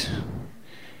moment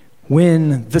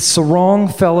when the sarong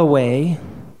fell away,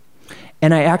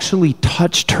 and I actually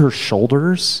touched her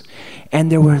shoulders,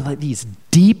 and there were these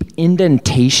deep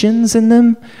indentations in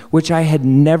them, which I had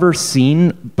never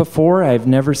seen before. I've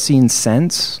never seen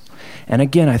since. And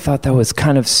again, I thought that was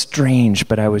kind of strange,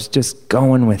 but I was just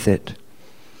going with it.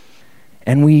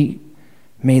 And we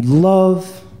made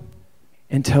love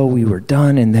until we were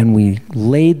done, and then we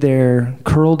laid there,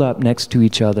 curled up next to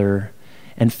each other,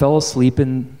 and fell asleep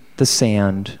in the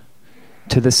sand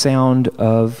to the sound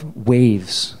of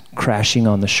waves crashing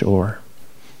on the shore.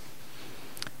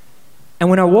 And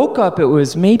when I woke up, it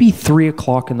was maybe 3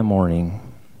 o'clock in the morning.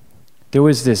 There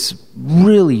was this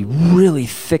really, really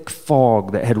thick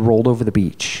fog that had rolled over the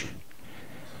beach.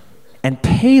 And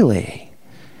Pele,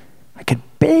 I could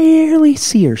barely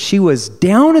see her. She was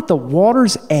down at the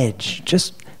water's edge,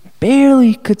 just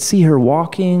barely could see her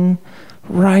walking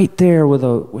right there where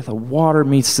the water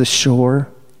meets the shore.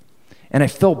 And I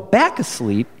fell back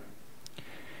asleep.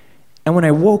 And when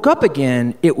I woke up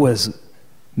again, it was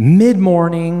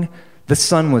mid-morning. The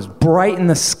sun was bright in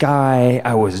the sky.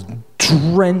 I was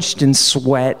drenched in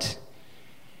sweat.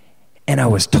 And I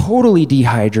was totally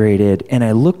dehydrated. And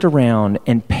I looked around,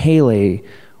 and Pele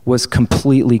was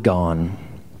completely gone.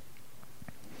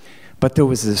 But there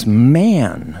was this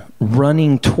man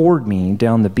running toward me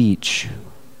down the beach.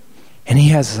 And he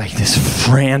has like this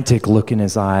frantic look in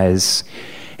his eyes.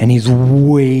 And he's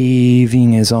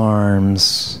waving his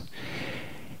arms.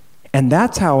 And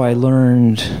that's how I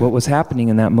learned what was happening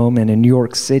in that moment in New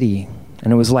York City.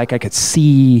 And it was like I could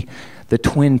see the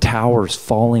Twin Towers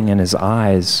falling in his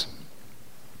eyes.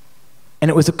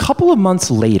 And it was a couple of months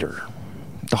later.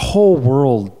 The whole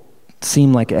world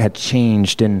seemed like it had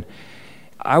changed. And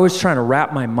I was trying to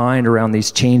wrap my mind around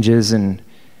these changes. And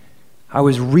I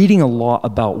was reading a lot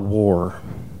about war.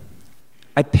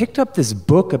 I picked up this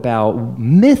book about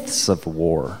myths of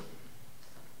war.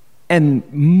 And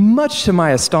much to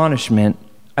my astonishment,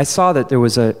 I saw that there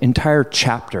was an entire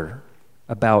chapter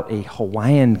about a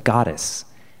Hawaiian goddess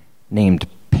named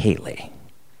Pele.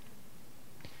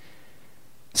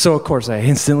 So, of course, I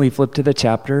instantly flipped to the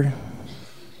chapter.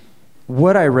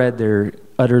 What I read there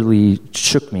utterly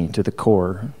shook me to the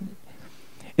core.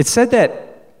 It said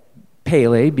that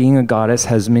Pele, being a goddess,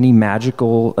 has many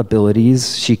magical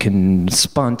abilities. She can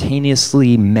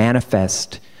spontaneously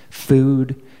manifest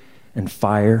food and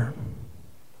fire.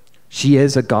 She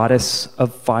is a goddess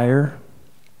of fire.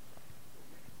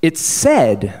 It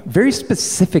said very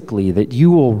specifically that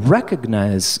you will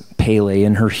recognize Pele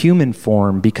in her human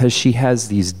form because she has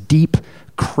these deep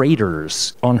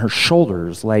craters on her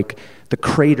shoulders, like the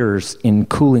craters in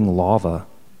cooling lava.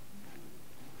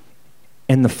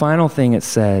 And the final thing it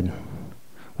said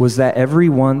was that every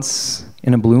once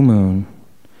in a blue moon,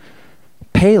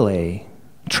 Pele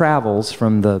travels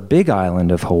from the big island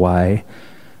of Hawaii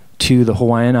to the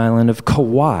Hawaiian island of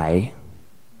Kauai,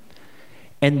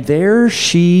 and there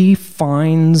she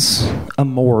finds a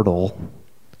mortal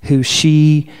who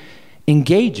she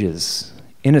engages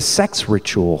in a sex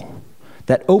ritual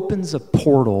that opens a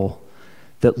portal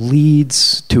that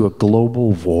leads to a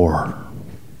global war.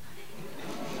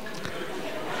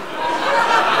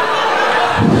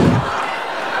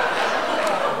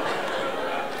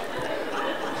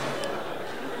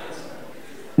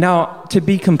 Now, to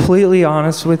be completely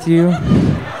honest with you,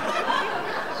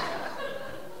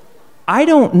 I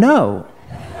don't know.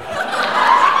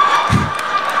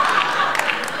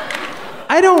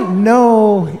 I don't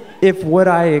know if what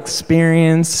I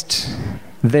experienced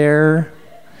there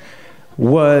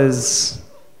was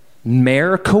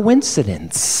mere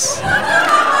coincidence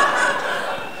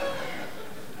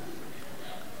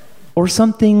or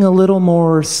something a little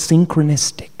more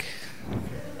synchronistic.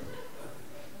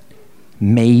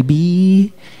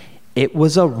 Maybe it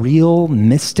was a real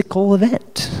mystical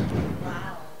event.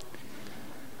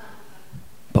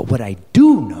 But what I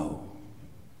do know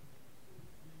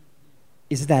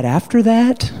is that after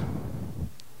that,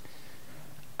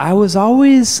 I was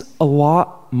always a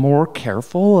lot more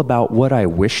careful about what I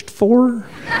wished for.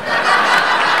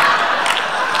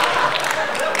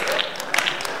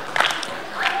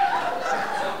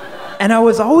 And I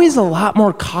was always a lot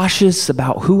more cautious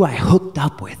about who I hooked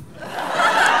up with.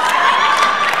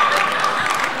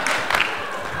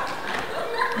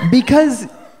 Because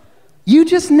you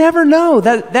just never know.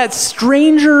 That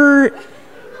stranger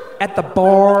at the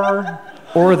bar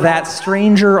or that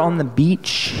stranger on the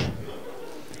beach,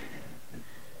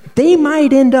 they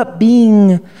might end up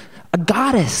being a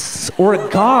goddess or a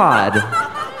god.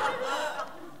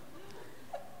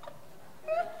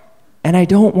 And I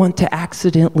don't want to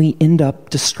accidentally end up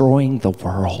destroying the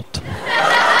world.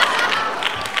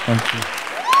 Thank you.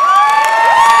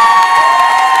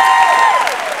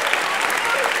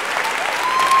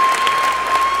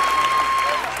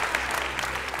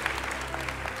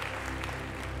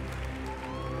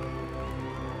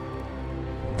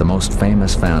 The most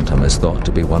famous phantom is thought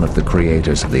to be one of the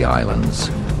creators of the islands.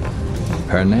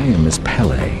 Her name is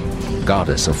Pele,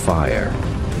 goddess of fire.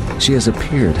 She has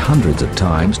appeared hundreds of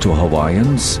times to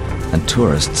Hawaiians and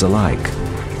tourists alike.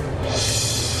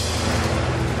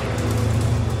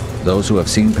 Those who have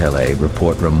seen Pele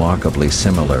report remarkably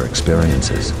similar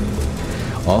experiences.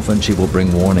 Often she will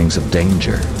bring warnings of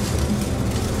danger.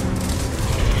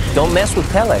 Don't mess with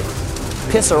Pele.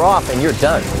 Piss her off and you're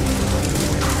done.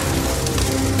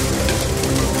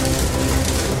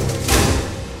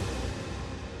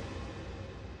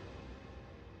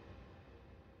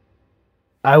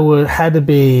 Had to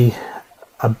be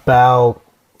about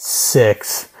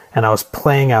 6, and I was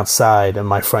playing outside in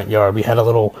my front yard. We had a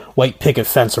little white picket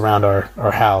fence around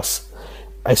our house.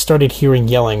 I started hearing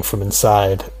yelling from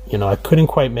inside. I couldn't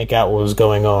quite make out what was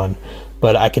going on,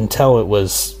 but I can tell it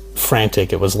was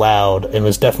frantic, it was loud, and it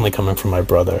was definitely coming from my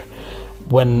brother.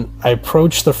 When I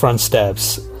approached the front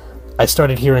steps, I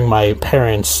started hearing my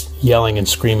parents yelling and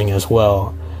screaming as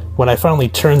well. When I finally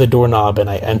turned the doorknob and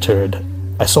I entered,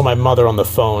 I saw my mother on the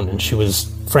phone, and she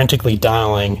was frantically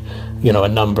dialing, a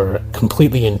number,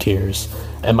 completely in tears.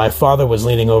 And my father was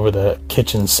leaning over the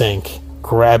kitchen sink,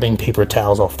 grabbing paper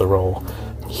towels off the roll.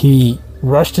 He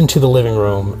rushed into the living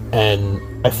room, and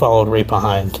I followed right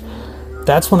behind.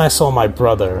 That's when I saw my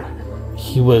brother.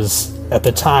 He was, at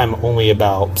the time, only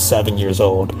about 7 years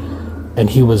old, and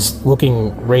he was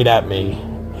looking right at me.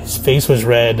 His face was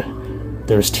red.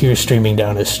 There was tears streaming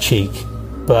down his cheek.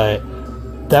 But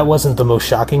that wasn't the most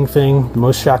shocking thing. The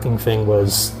most shocking thing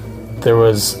was there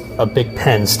was a big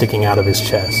pen sticking out of his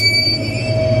chest.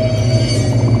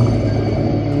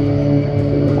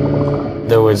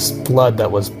 There was blood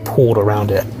that was pooled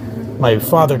around it. My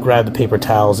father grabbed the paper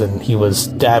towels and he was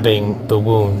dabbing the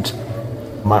wound.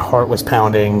 My heart was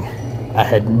pounding. I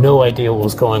had no idea what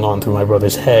was going on through my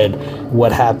brother's head,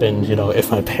 what happened, if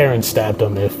my parents stabbed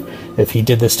him, if he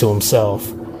did this to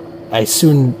himself. I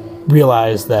soon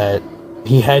realized that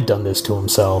he had done this to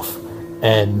himself,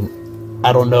 and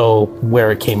I don't know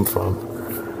where it came from.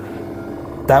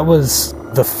 That was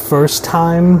the first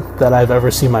time that I've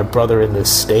ever seen my brother in this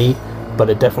state, but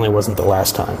it definitely wasn't the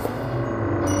last time.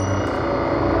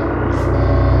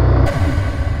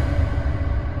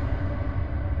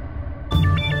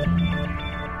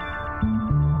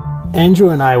 Andrew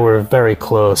and I were very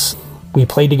close. We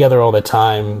played together all the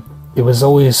time. It was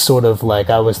always sort of like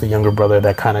I was the younger brother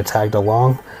that kind of tagged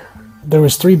along. There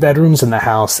was 3 bedrooms in the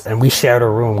house, and we shared a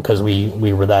room because we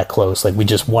were that close. We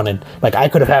just wanted, I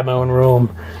could have had my own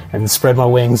room and spread my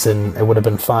wings and it would have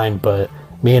been fine, but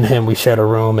me and him, we shared a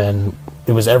room, and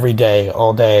it was every day,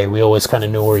 all day. We always kind of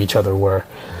knew where each other were.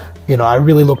 I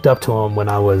really looked up to him when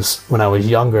I was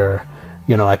younger.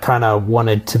 I kind of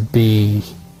wanted to be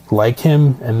like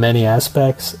him in many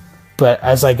aspects, but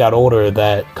as I got older,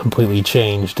 that completely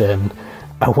changed, and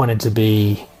I wanted to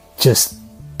be just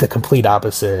the complete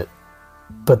opposite.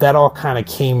 But that all kind of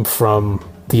came from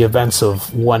the events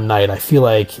of one night. I feel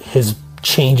like his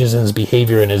changes in his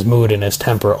behavior and his mood and his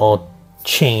temper all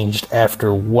changed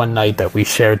after one night that we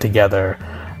shared together,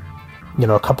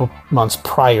 a couple months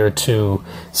prior to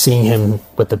seeing him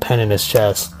with the pen in his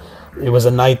chest. It was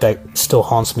a night that still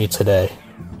haunts me today.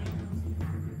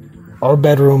 Our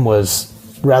bedroom was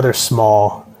rather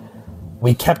small.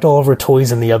 We kept all of our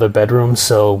toys in the other bedroom,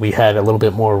 so we had a little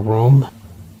bit more room.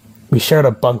 We shared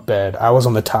a bunk bed. I was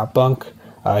on the top bunk.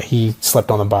 He slept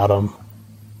on the bottom.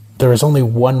 There was only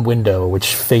one window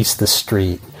which faced the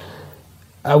street.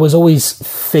 I was always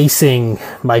facing,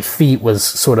 my feet was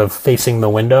sort of facing the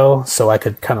window, so I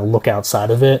could kind of look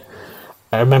outside of it.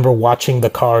 I remember watching the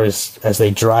cars as they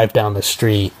drive down the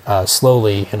street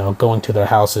slowly, going to their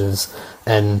houses,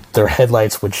 and their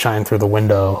headlights would shine through the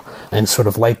window and sort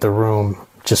of light the room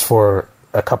just for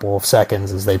a couple of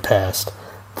seconds as they passed.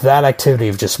 That activity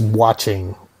of just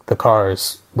watching the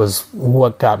cars was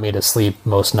what got me to sleep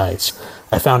most nights.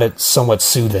 I found it somewhat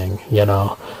soothing,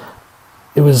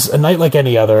 It was a night like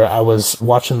any other. I was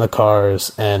watching the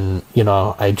cars and,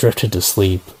 I drifted to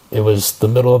sleep. It was the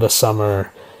middle of the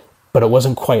summer, but it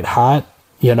wasn't quite hot.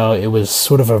 It was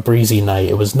sort of a breezy night.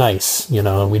 It was nice.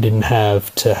 We didn't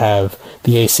have to have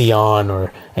the AC on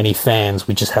or any fans.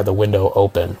 We just had the window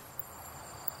open.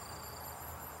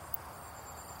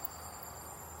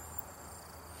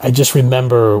 I just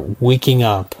remember waking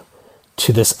up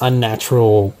to this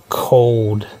unnatural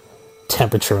cold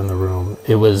temperature in the room.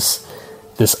 It was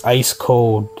this ice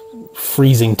cold,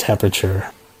 freezing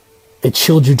temperature. It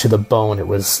chilled you to the bone. It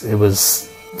was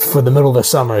for the middle of the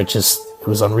summer, it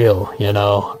was unreal,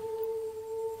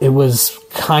 It was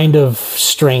kind of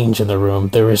strange in the room.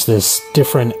 There was this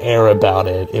different air about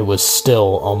it. It was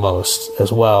still almost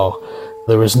as well.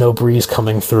 There was no breeze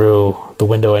coming through the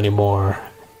window anymore.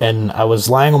 And I was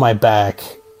lying on my back,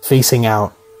 facing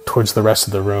out towards the rest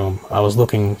of the room. I was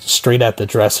looking straight at the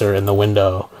dresser in the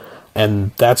window,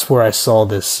 and that's where I saw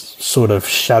this sort of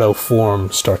shadow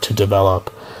form start to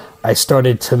develop. I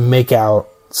started to make out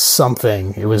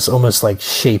something. It was almost like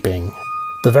shaping.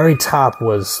 The very top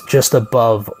was just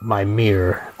above my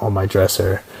mirror on my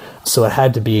dresser, so it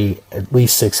had to be at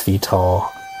least 6 feet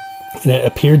tall. And it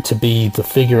appeared to be the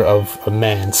figure of a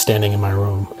man standing in my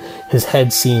room. His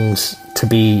head seems to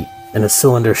be in a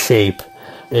cylinder shape.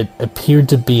 It appeared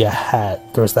to be a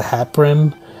hat. There was the hat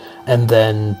brim, and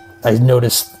then I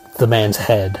noticed the man's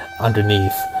head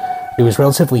underneath. It was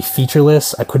relatively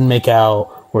featureless. I couldn't make out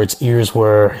where its ears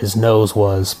were, his nose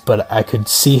was, but I could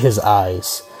see his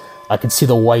eyes. I could see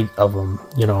the white of them,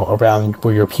 around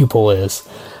where your pupil is.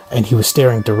 and he was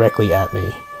staring directly at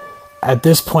me. At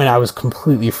this point, I was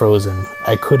completely frozen.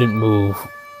 I couldn't move.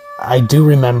 I do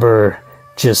remember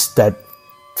just that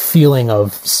feeling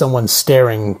of someone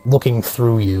staring, looking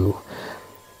through you.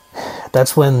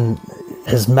 That's when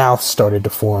his mouth started to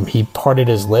form. He parted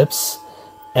his lips,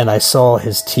 and I saw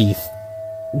his teeth.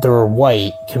 They were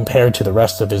white compared to the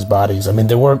rest of his bodies. I mean,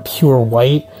 they weren't pure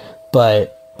white,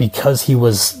 but because he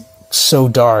was so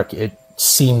dark, it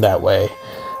seemed that way.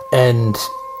 And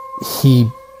he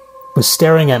was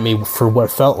staring at me for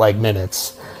what felt like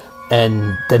minutes,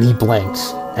 and then he blinked.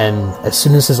 And as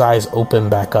soon as his eyes opened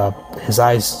back up, his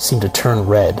eyes seemed to turn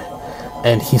red,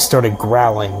 and he started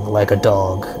growling like a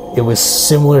dog. It was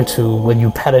similar to when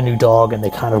you pet a new dog and they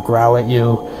kind of growl at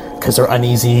you because they're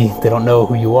uneasy, they don't know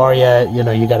who you are yet, you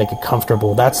know, you gotta get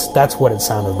comfortable. That's what it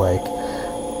sounded like.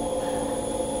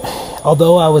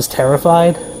 Although I was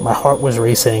terrified, my heart was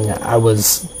racing, I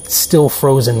was still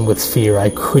frozen with fear.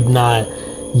 I could not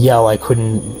yell, I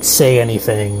couldn't say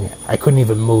anything, I couldn't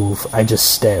even move, I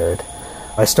just stared.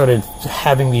 I started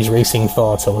having these racing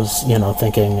thoughts. I was,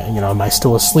 thinking, am I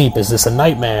still asleep? Is this a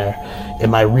nightmare?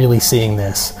 Am I really seeing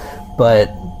this?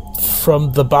 But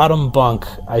from the bottom bunk,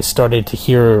 I started to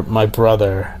hear my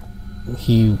brother.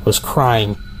 He was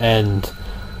crying, and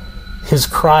his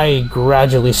cry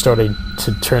gradually started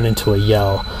to turn into a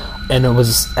yell. And it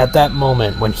was at that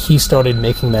moment when he started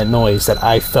making that noise that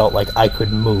I felt like I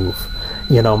could move.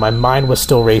 My mind was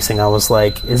still racing. I was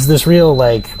like, is this real?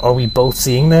 Like, are we both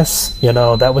seeing this?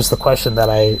 That was the question that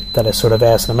I sort of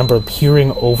asked. And I remember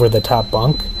peering over the top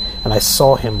bunk, and I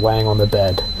saw him laying on the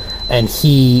bed. And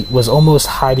he was almost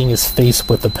hiding his face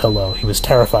with the pillow. He was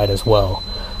terrified as well.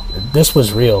 This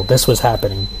was real. This was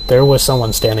happening. There was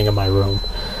someone standing in my room.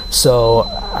 So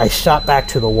I shot back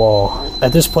to the wall.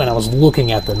 At this point, I was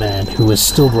looking at the man who was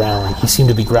still growling. He seemed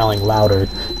to be growling louder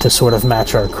to sort of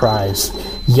match our cries,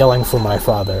 yelling for my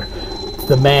father.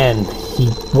 The man, he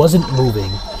wasn't moving.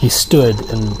 He stood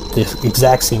in the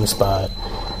exact same spot.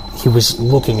 He was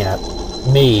looking at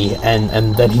me,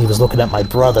 and then he was looking at my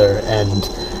brother, and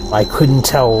I couldn't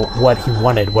tell what he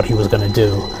wanted, what he was going to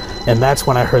do. And that's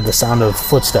when I heard the sound of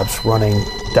footsteps running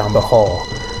down the hall.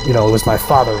 It was my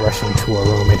father rushing to our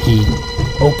room, and he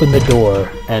opened the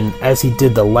door, and as he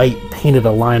did, the light painted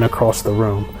a line across the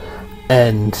room.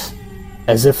 And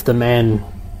as if the man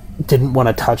didn't want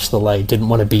to touch the light, didn't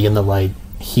want to be in the light,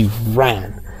 he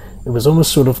ran. It was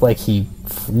almost sort of like he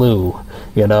flew,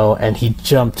 and he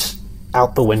jumped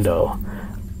out the window.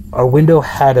 Our window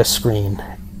had a screen.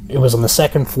 It was on the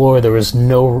second floor. There was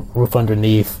no roof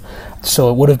underneath, so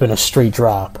it would have been a straight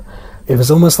drop. It was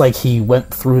almost like he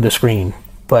went through the screen,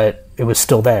 but it was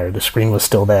still there. The screen was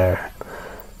still there.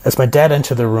 As my dad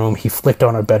entered the room, he flicked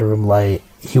on our bedroom light.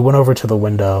 He went over to the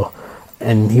window,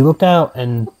 and he looked out,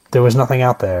 and there was nothing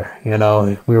out there.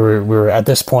 We were at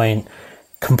this point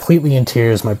completely in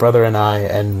tears, my brother and I.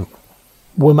 And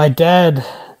when my dad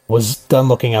was done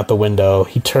looking out the window,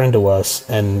 he turned to us,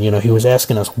 and he was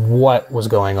asking us what was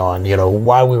going on,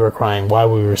 why we were crying, why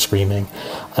we were screaming.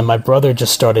 And my brother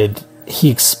just started, he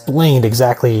explained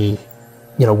exactly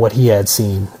what he had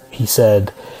seen. He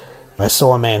said, I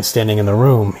saw a man standing in the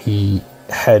room. He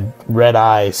had red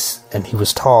eyes, and he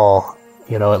was tall.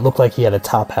 It looked like he had a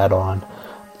top hat on.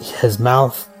 His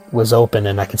mouth was open,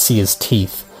 and I could see his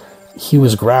teeth. He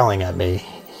was growling at me.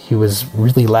 He was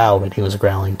really loud, and he was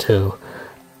growling too.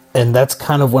 And that's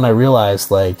kind of when I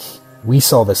realized, we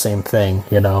saw the same thing.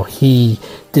 He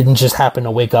didn't just happen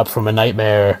to wake up from a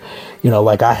nightmare,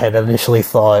 like I had initially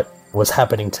thought was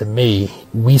happening to me.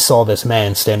 We saw this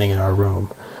man standing in our room.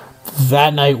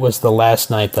 That night was the last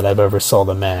night that I've ever saw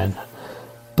the man.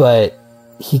 But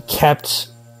he kept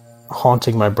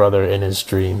haunting my brother in his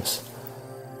dreams.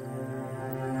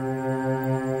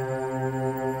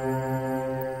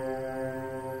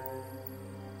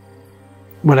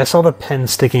 When I saw the pen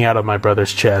sticking out of my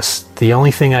brother's chest, the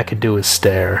only thing I could do was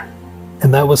stare.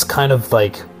 And that was kind of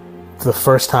like the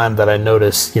first time that I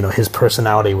noticed, his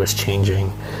personality was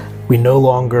changing. We no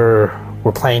longer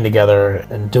were playing together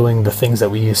and doing the things that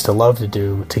we used to love to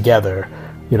do together.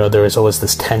 There was always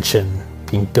this tension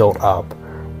being built up.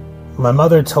 My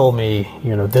mother told me,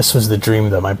 this was the dream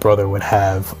that my brother would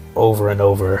have over and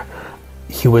over.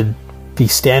 He would be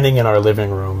standing in our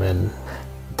living room, and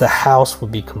the house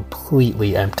would be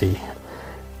completely empty.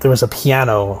 There was a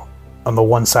piano on the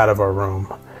one side of our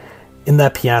room. In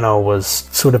that piano was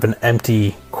sort of an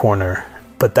empty corner,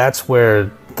 but that's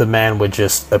where the man would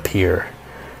just appear,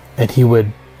 and he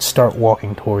would start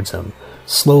walking towards him,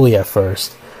 slowly at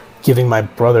first, giving my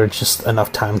brother just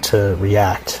enough time to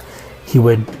react. He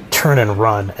would turn and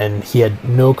run, and he had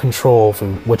no control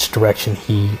over which direction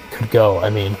he could go. I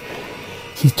mean,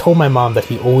 He told my mom that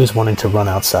he always wanted to run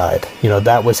outside. You know,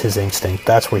 that was his instinct.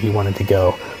 That's where he wanted to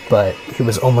go. But it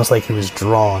was almost like he was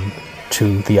drawn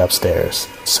to the upstairs.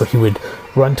 So he would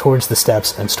run towards the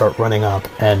steps and start running up.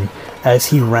 And as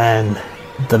he ran,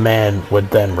 the man would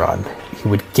then run. He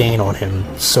would gain on him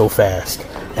so fast.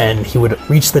 And he would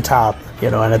reach the top,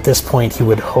 and at this point he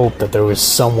would hope that there was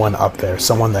someone up there,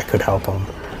 someone that could help him.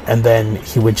 And then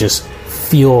he would just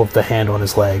feel the hand on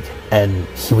his leg, and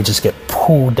he would just get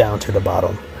pulled down to the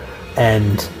bottom.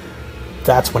 And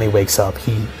that's when he wakes up.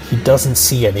 He doesn't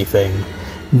see anything.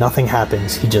 Nothing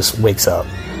happens. He just wakes up.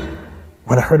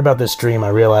 When I heard about this dream, I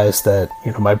realized that,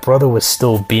 my brother was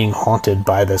still being haunted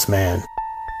by this man.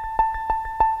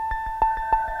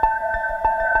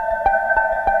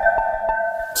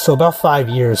 So about 5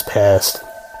 years passed.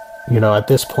 At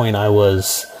this point I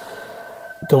was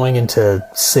going into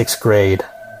 6th grade.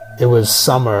 It was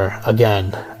summer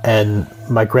again, and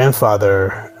my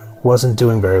grandfather wasn't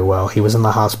doing very well. He was in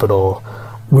the hospital.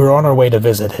 We were on our way to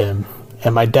visit him,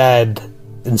 and my dad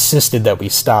insisted that we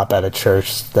stop at a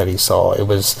church that he saw. It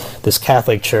was this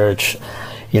Catholic church.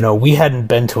 We hadn't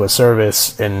been to a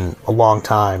service in a long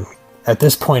time. At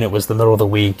this point, it was the middle of the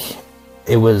week.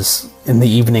 It was in the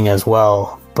evening as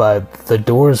well, but the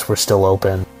doors were still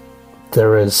open.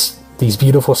 There was these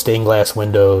beautiful stained glass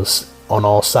windows on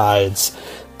all sides.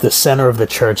 The center of the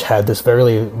church had this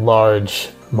very large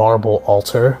marble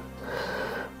altar.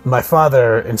 My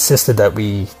father insisted that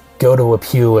we go to a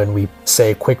pew and we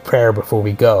say a quick prayer before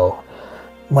we go.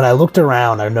 When I looked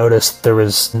around, I noticed there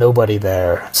was nobody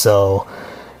there. So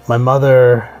my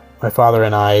mother, my father,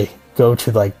 and I go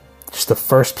to just the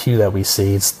first pew that we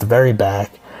see. It's the very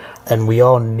back, and we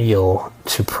all kneel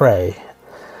to pray.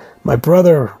 My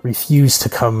brother refused to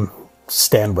come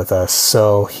stand with us,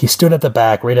 so he stood at the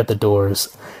back, right at the doors,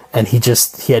 and he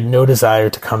had no desire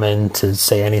to come in to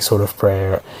say any sort of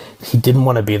prayer. He didn't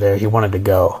want to be there. He wanted to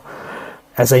go.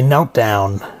 As I knelt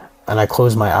down and I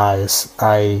closed my eyes,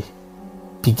 I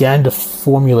began to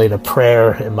formulate a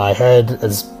prayer in my head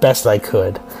as best I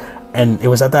could. And it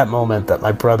was at that moment that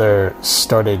my brother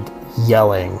started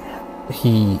yelling.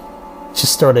 He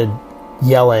just started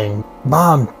yelling,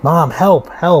 "Mom, help,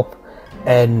 help."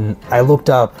 And I looked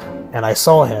up and I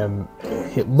saw him.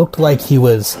 It looked like he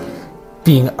was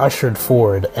being ushered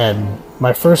forward. And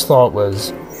my first thought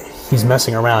was, he's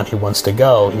messing around. He wants to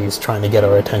go. He's trying to get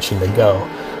our attention to go.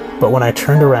 But when I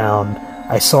turned around,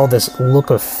 I saw this look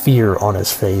of fear on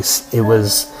his face. It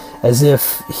was as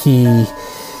if he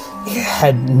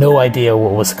had no idea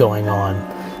what was going on.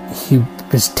 He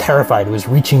was terrified. He was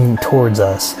reaching towards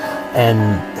us,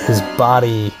 and his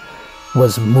body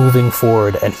was moving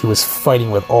forward, and he was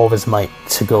fighting with all of his might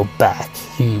to go back.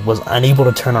 He was unable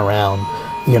to turn around.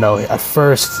 At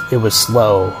first it was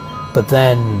slow, but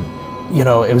then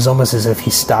it was almost as if he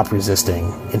stopped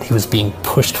resisting, and he was being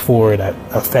pushed forward at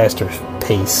a faster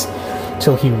pace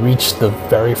till he reached the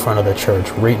very front of the church,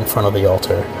 right in front of the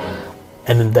altar.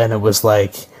 And then it was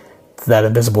like that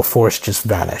invisible force just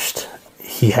vanished.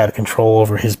 He had control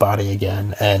over his body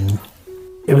again, and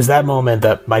it was that moment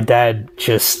that my dad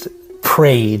just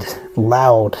prayed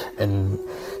loud, and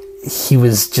he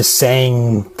was just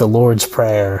saying the Lord's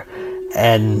Prayer,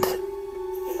 and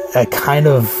I kind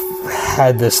of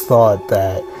had this thought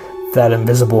that that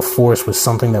invisible force was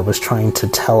something that was trying to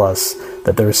tell us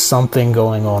that there was something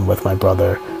going on with my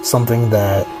brother, something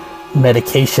that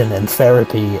medication and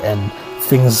therapy and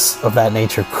things of that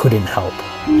nature couldn't help.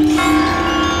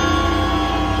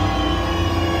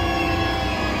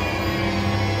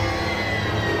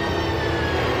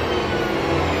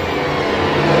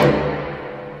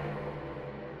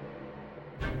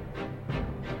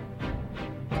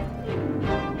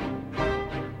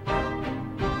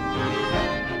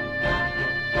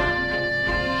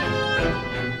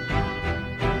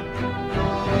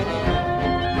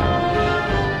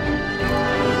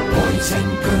 Boys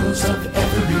and girls of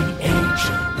every age,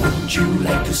 wouldn't you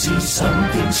like to see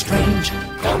something strange?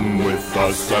 Come with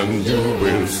us and you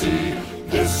will see.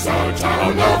 This our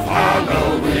town of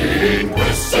Halloween.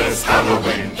 This is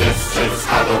Halloween. This is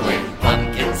Halloween.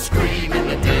 Pumpkins scream in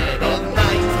the dead of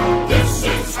night. This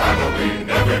is Halloween.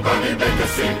 Everybody make a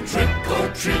scene. Trick or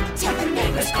treat. Tell the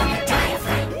neighbors gonna die of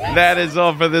fright. That is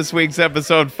all for this week's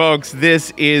episode, folks.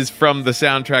 This is from the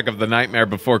soundtrack of The Nightmare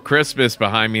Before Christmas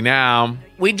behind me now.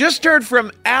 We just heard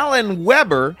from Alan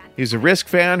Weber. He's a Risk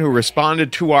fan who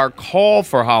responded to our call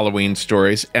for Halloween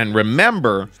stories. And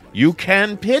remember, you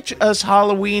can pitch us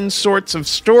Halloween sorts of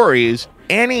stories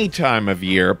any time of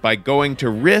year by going to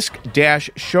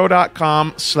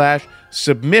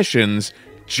risk-show.com/submissions,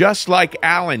 just like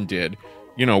Alan did.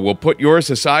 we'll put yours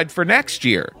aside for next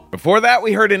year. Before that,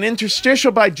 we heard an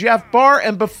interstitial by Jeff Barr,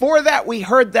 and before that, we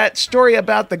heard that story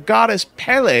about the goddess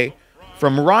Pele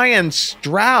from Ryan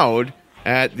Stroud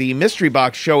at the Mystery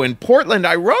Box show in Portland.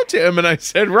 I wrote to him and I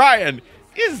said, Ryan,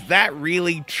 is that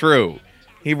really true?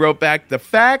 He wrote back, the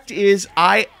fact is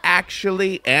I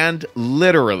actually and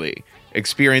literally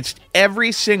experienced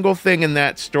every single thing in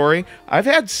that story. I've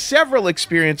had several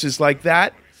experiences like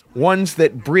that, ones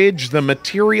that bridge the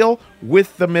material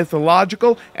with the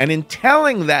mythological, and in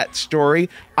telling that story,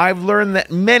 I've learned that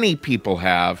many people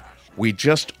have. We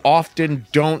just often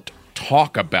don't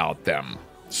talk about them.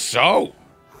 So,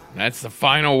 that's the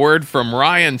final word from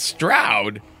Ryan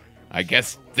Stroud. I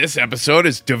guess this episode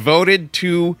is devoted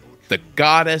to the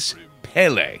goddess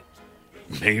Pele.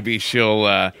 Maybe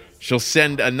she'll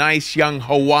send a nice young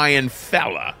Hawaiian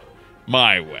fella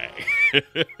my way.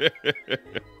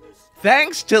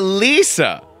 Thanks to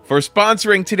Leesa for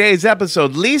sponsoring today's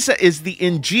episode. Leesa is the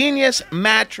ingenious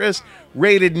mattress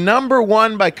rated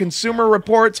 #1 by Consumer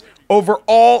Reports over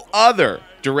all other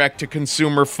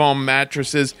direct-to-consumer foam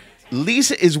mattresses.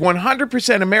 Leesa is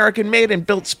 100% American-made and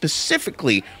built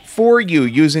specifically for you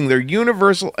using their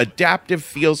universal adaptive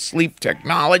feel sleep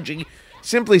technology.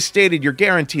 Simply stated, you're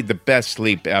guaranteed the best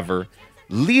sleep ever.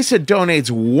 Leesa donates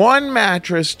 1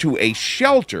 mattress to a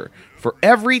shelter for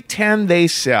every 10 they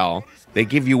sell. They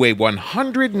give you a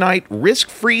 100-night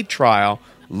risk-free trial.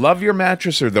 Love your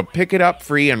mattress or they'll pick it up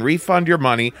free and refund your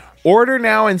money. Order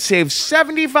now and save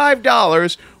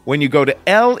 $75 when you go to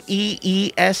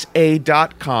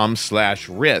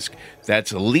leesa.com/risk.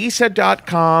 That's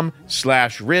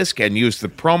leesa.com/risk and use the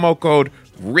promo code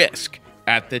RISK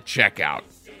at the checkout.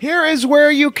 Here is where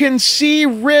you can see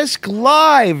Risk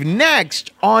live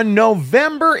next on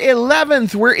November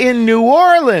 11th. We're in New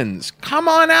Orleans. Come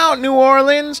on out, New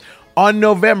Orleans. On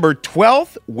November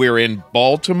 12th, we're in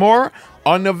Baltimore.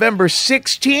 On November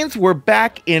 16th, we're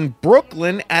back in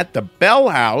Brooklyn at the Bell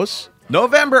House.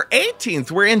 November 18th,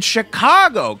 we're in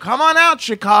Chicago. Come on out,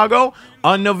 Chicago.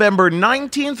 On November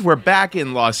 19th, we're back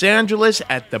in Los Angeles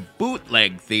at the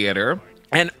Bootleg Theater.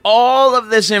 And all of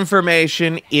this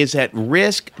information is at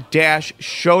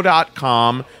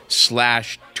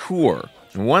risk-show.com/tour.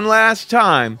 And one last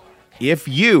time, if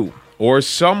you or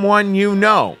someone you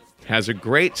know has a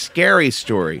great scary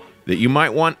story that you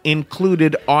might want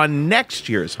included on next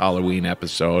year's Halloween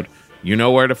episode, you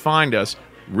know where to find us,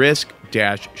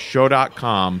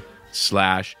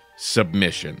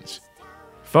 risk-show.com/submissions.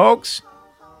 Folks,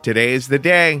 today is the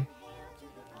day.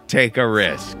 Take a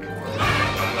risk.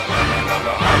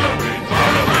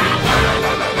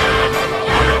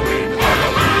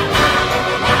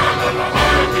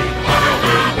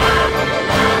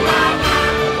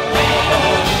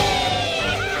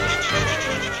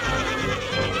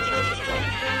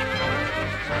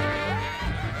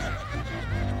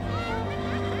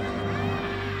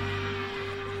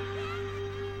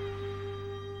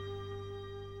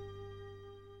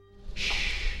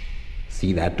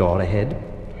 See that door ahead?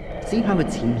 See how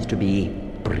it seems to be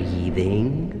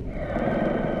breathing?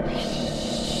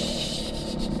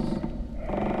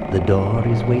 The door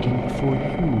is waiting for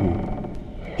you.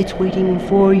 It's waiting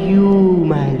for you,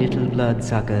 my little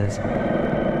bloodsuckers.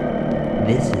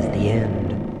 This is the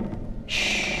end.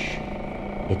 Shh.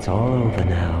 It's all over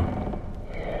now.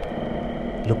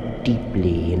 Look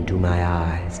deeply into my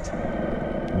eyes.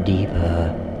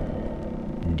 Deeper.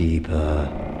 Deeper.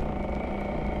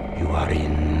 You are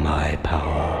in my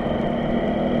power.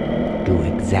 Do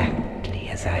exactly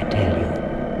as I tell you.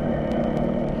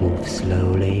 Move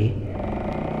slowly,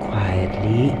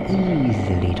 quietly,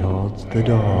 easily towards the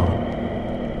door.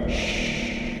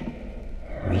 Shh.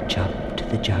 Reach up to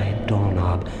the giant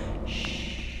doorknob.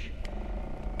 Shh.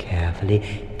 Carefully,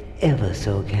 ever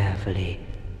so carefully,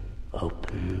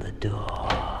 open the door.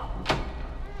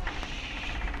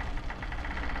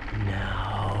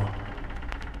 Now.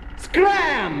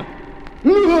 Scram!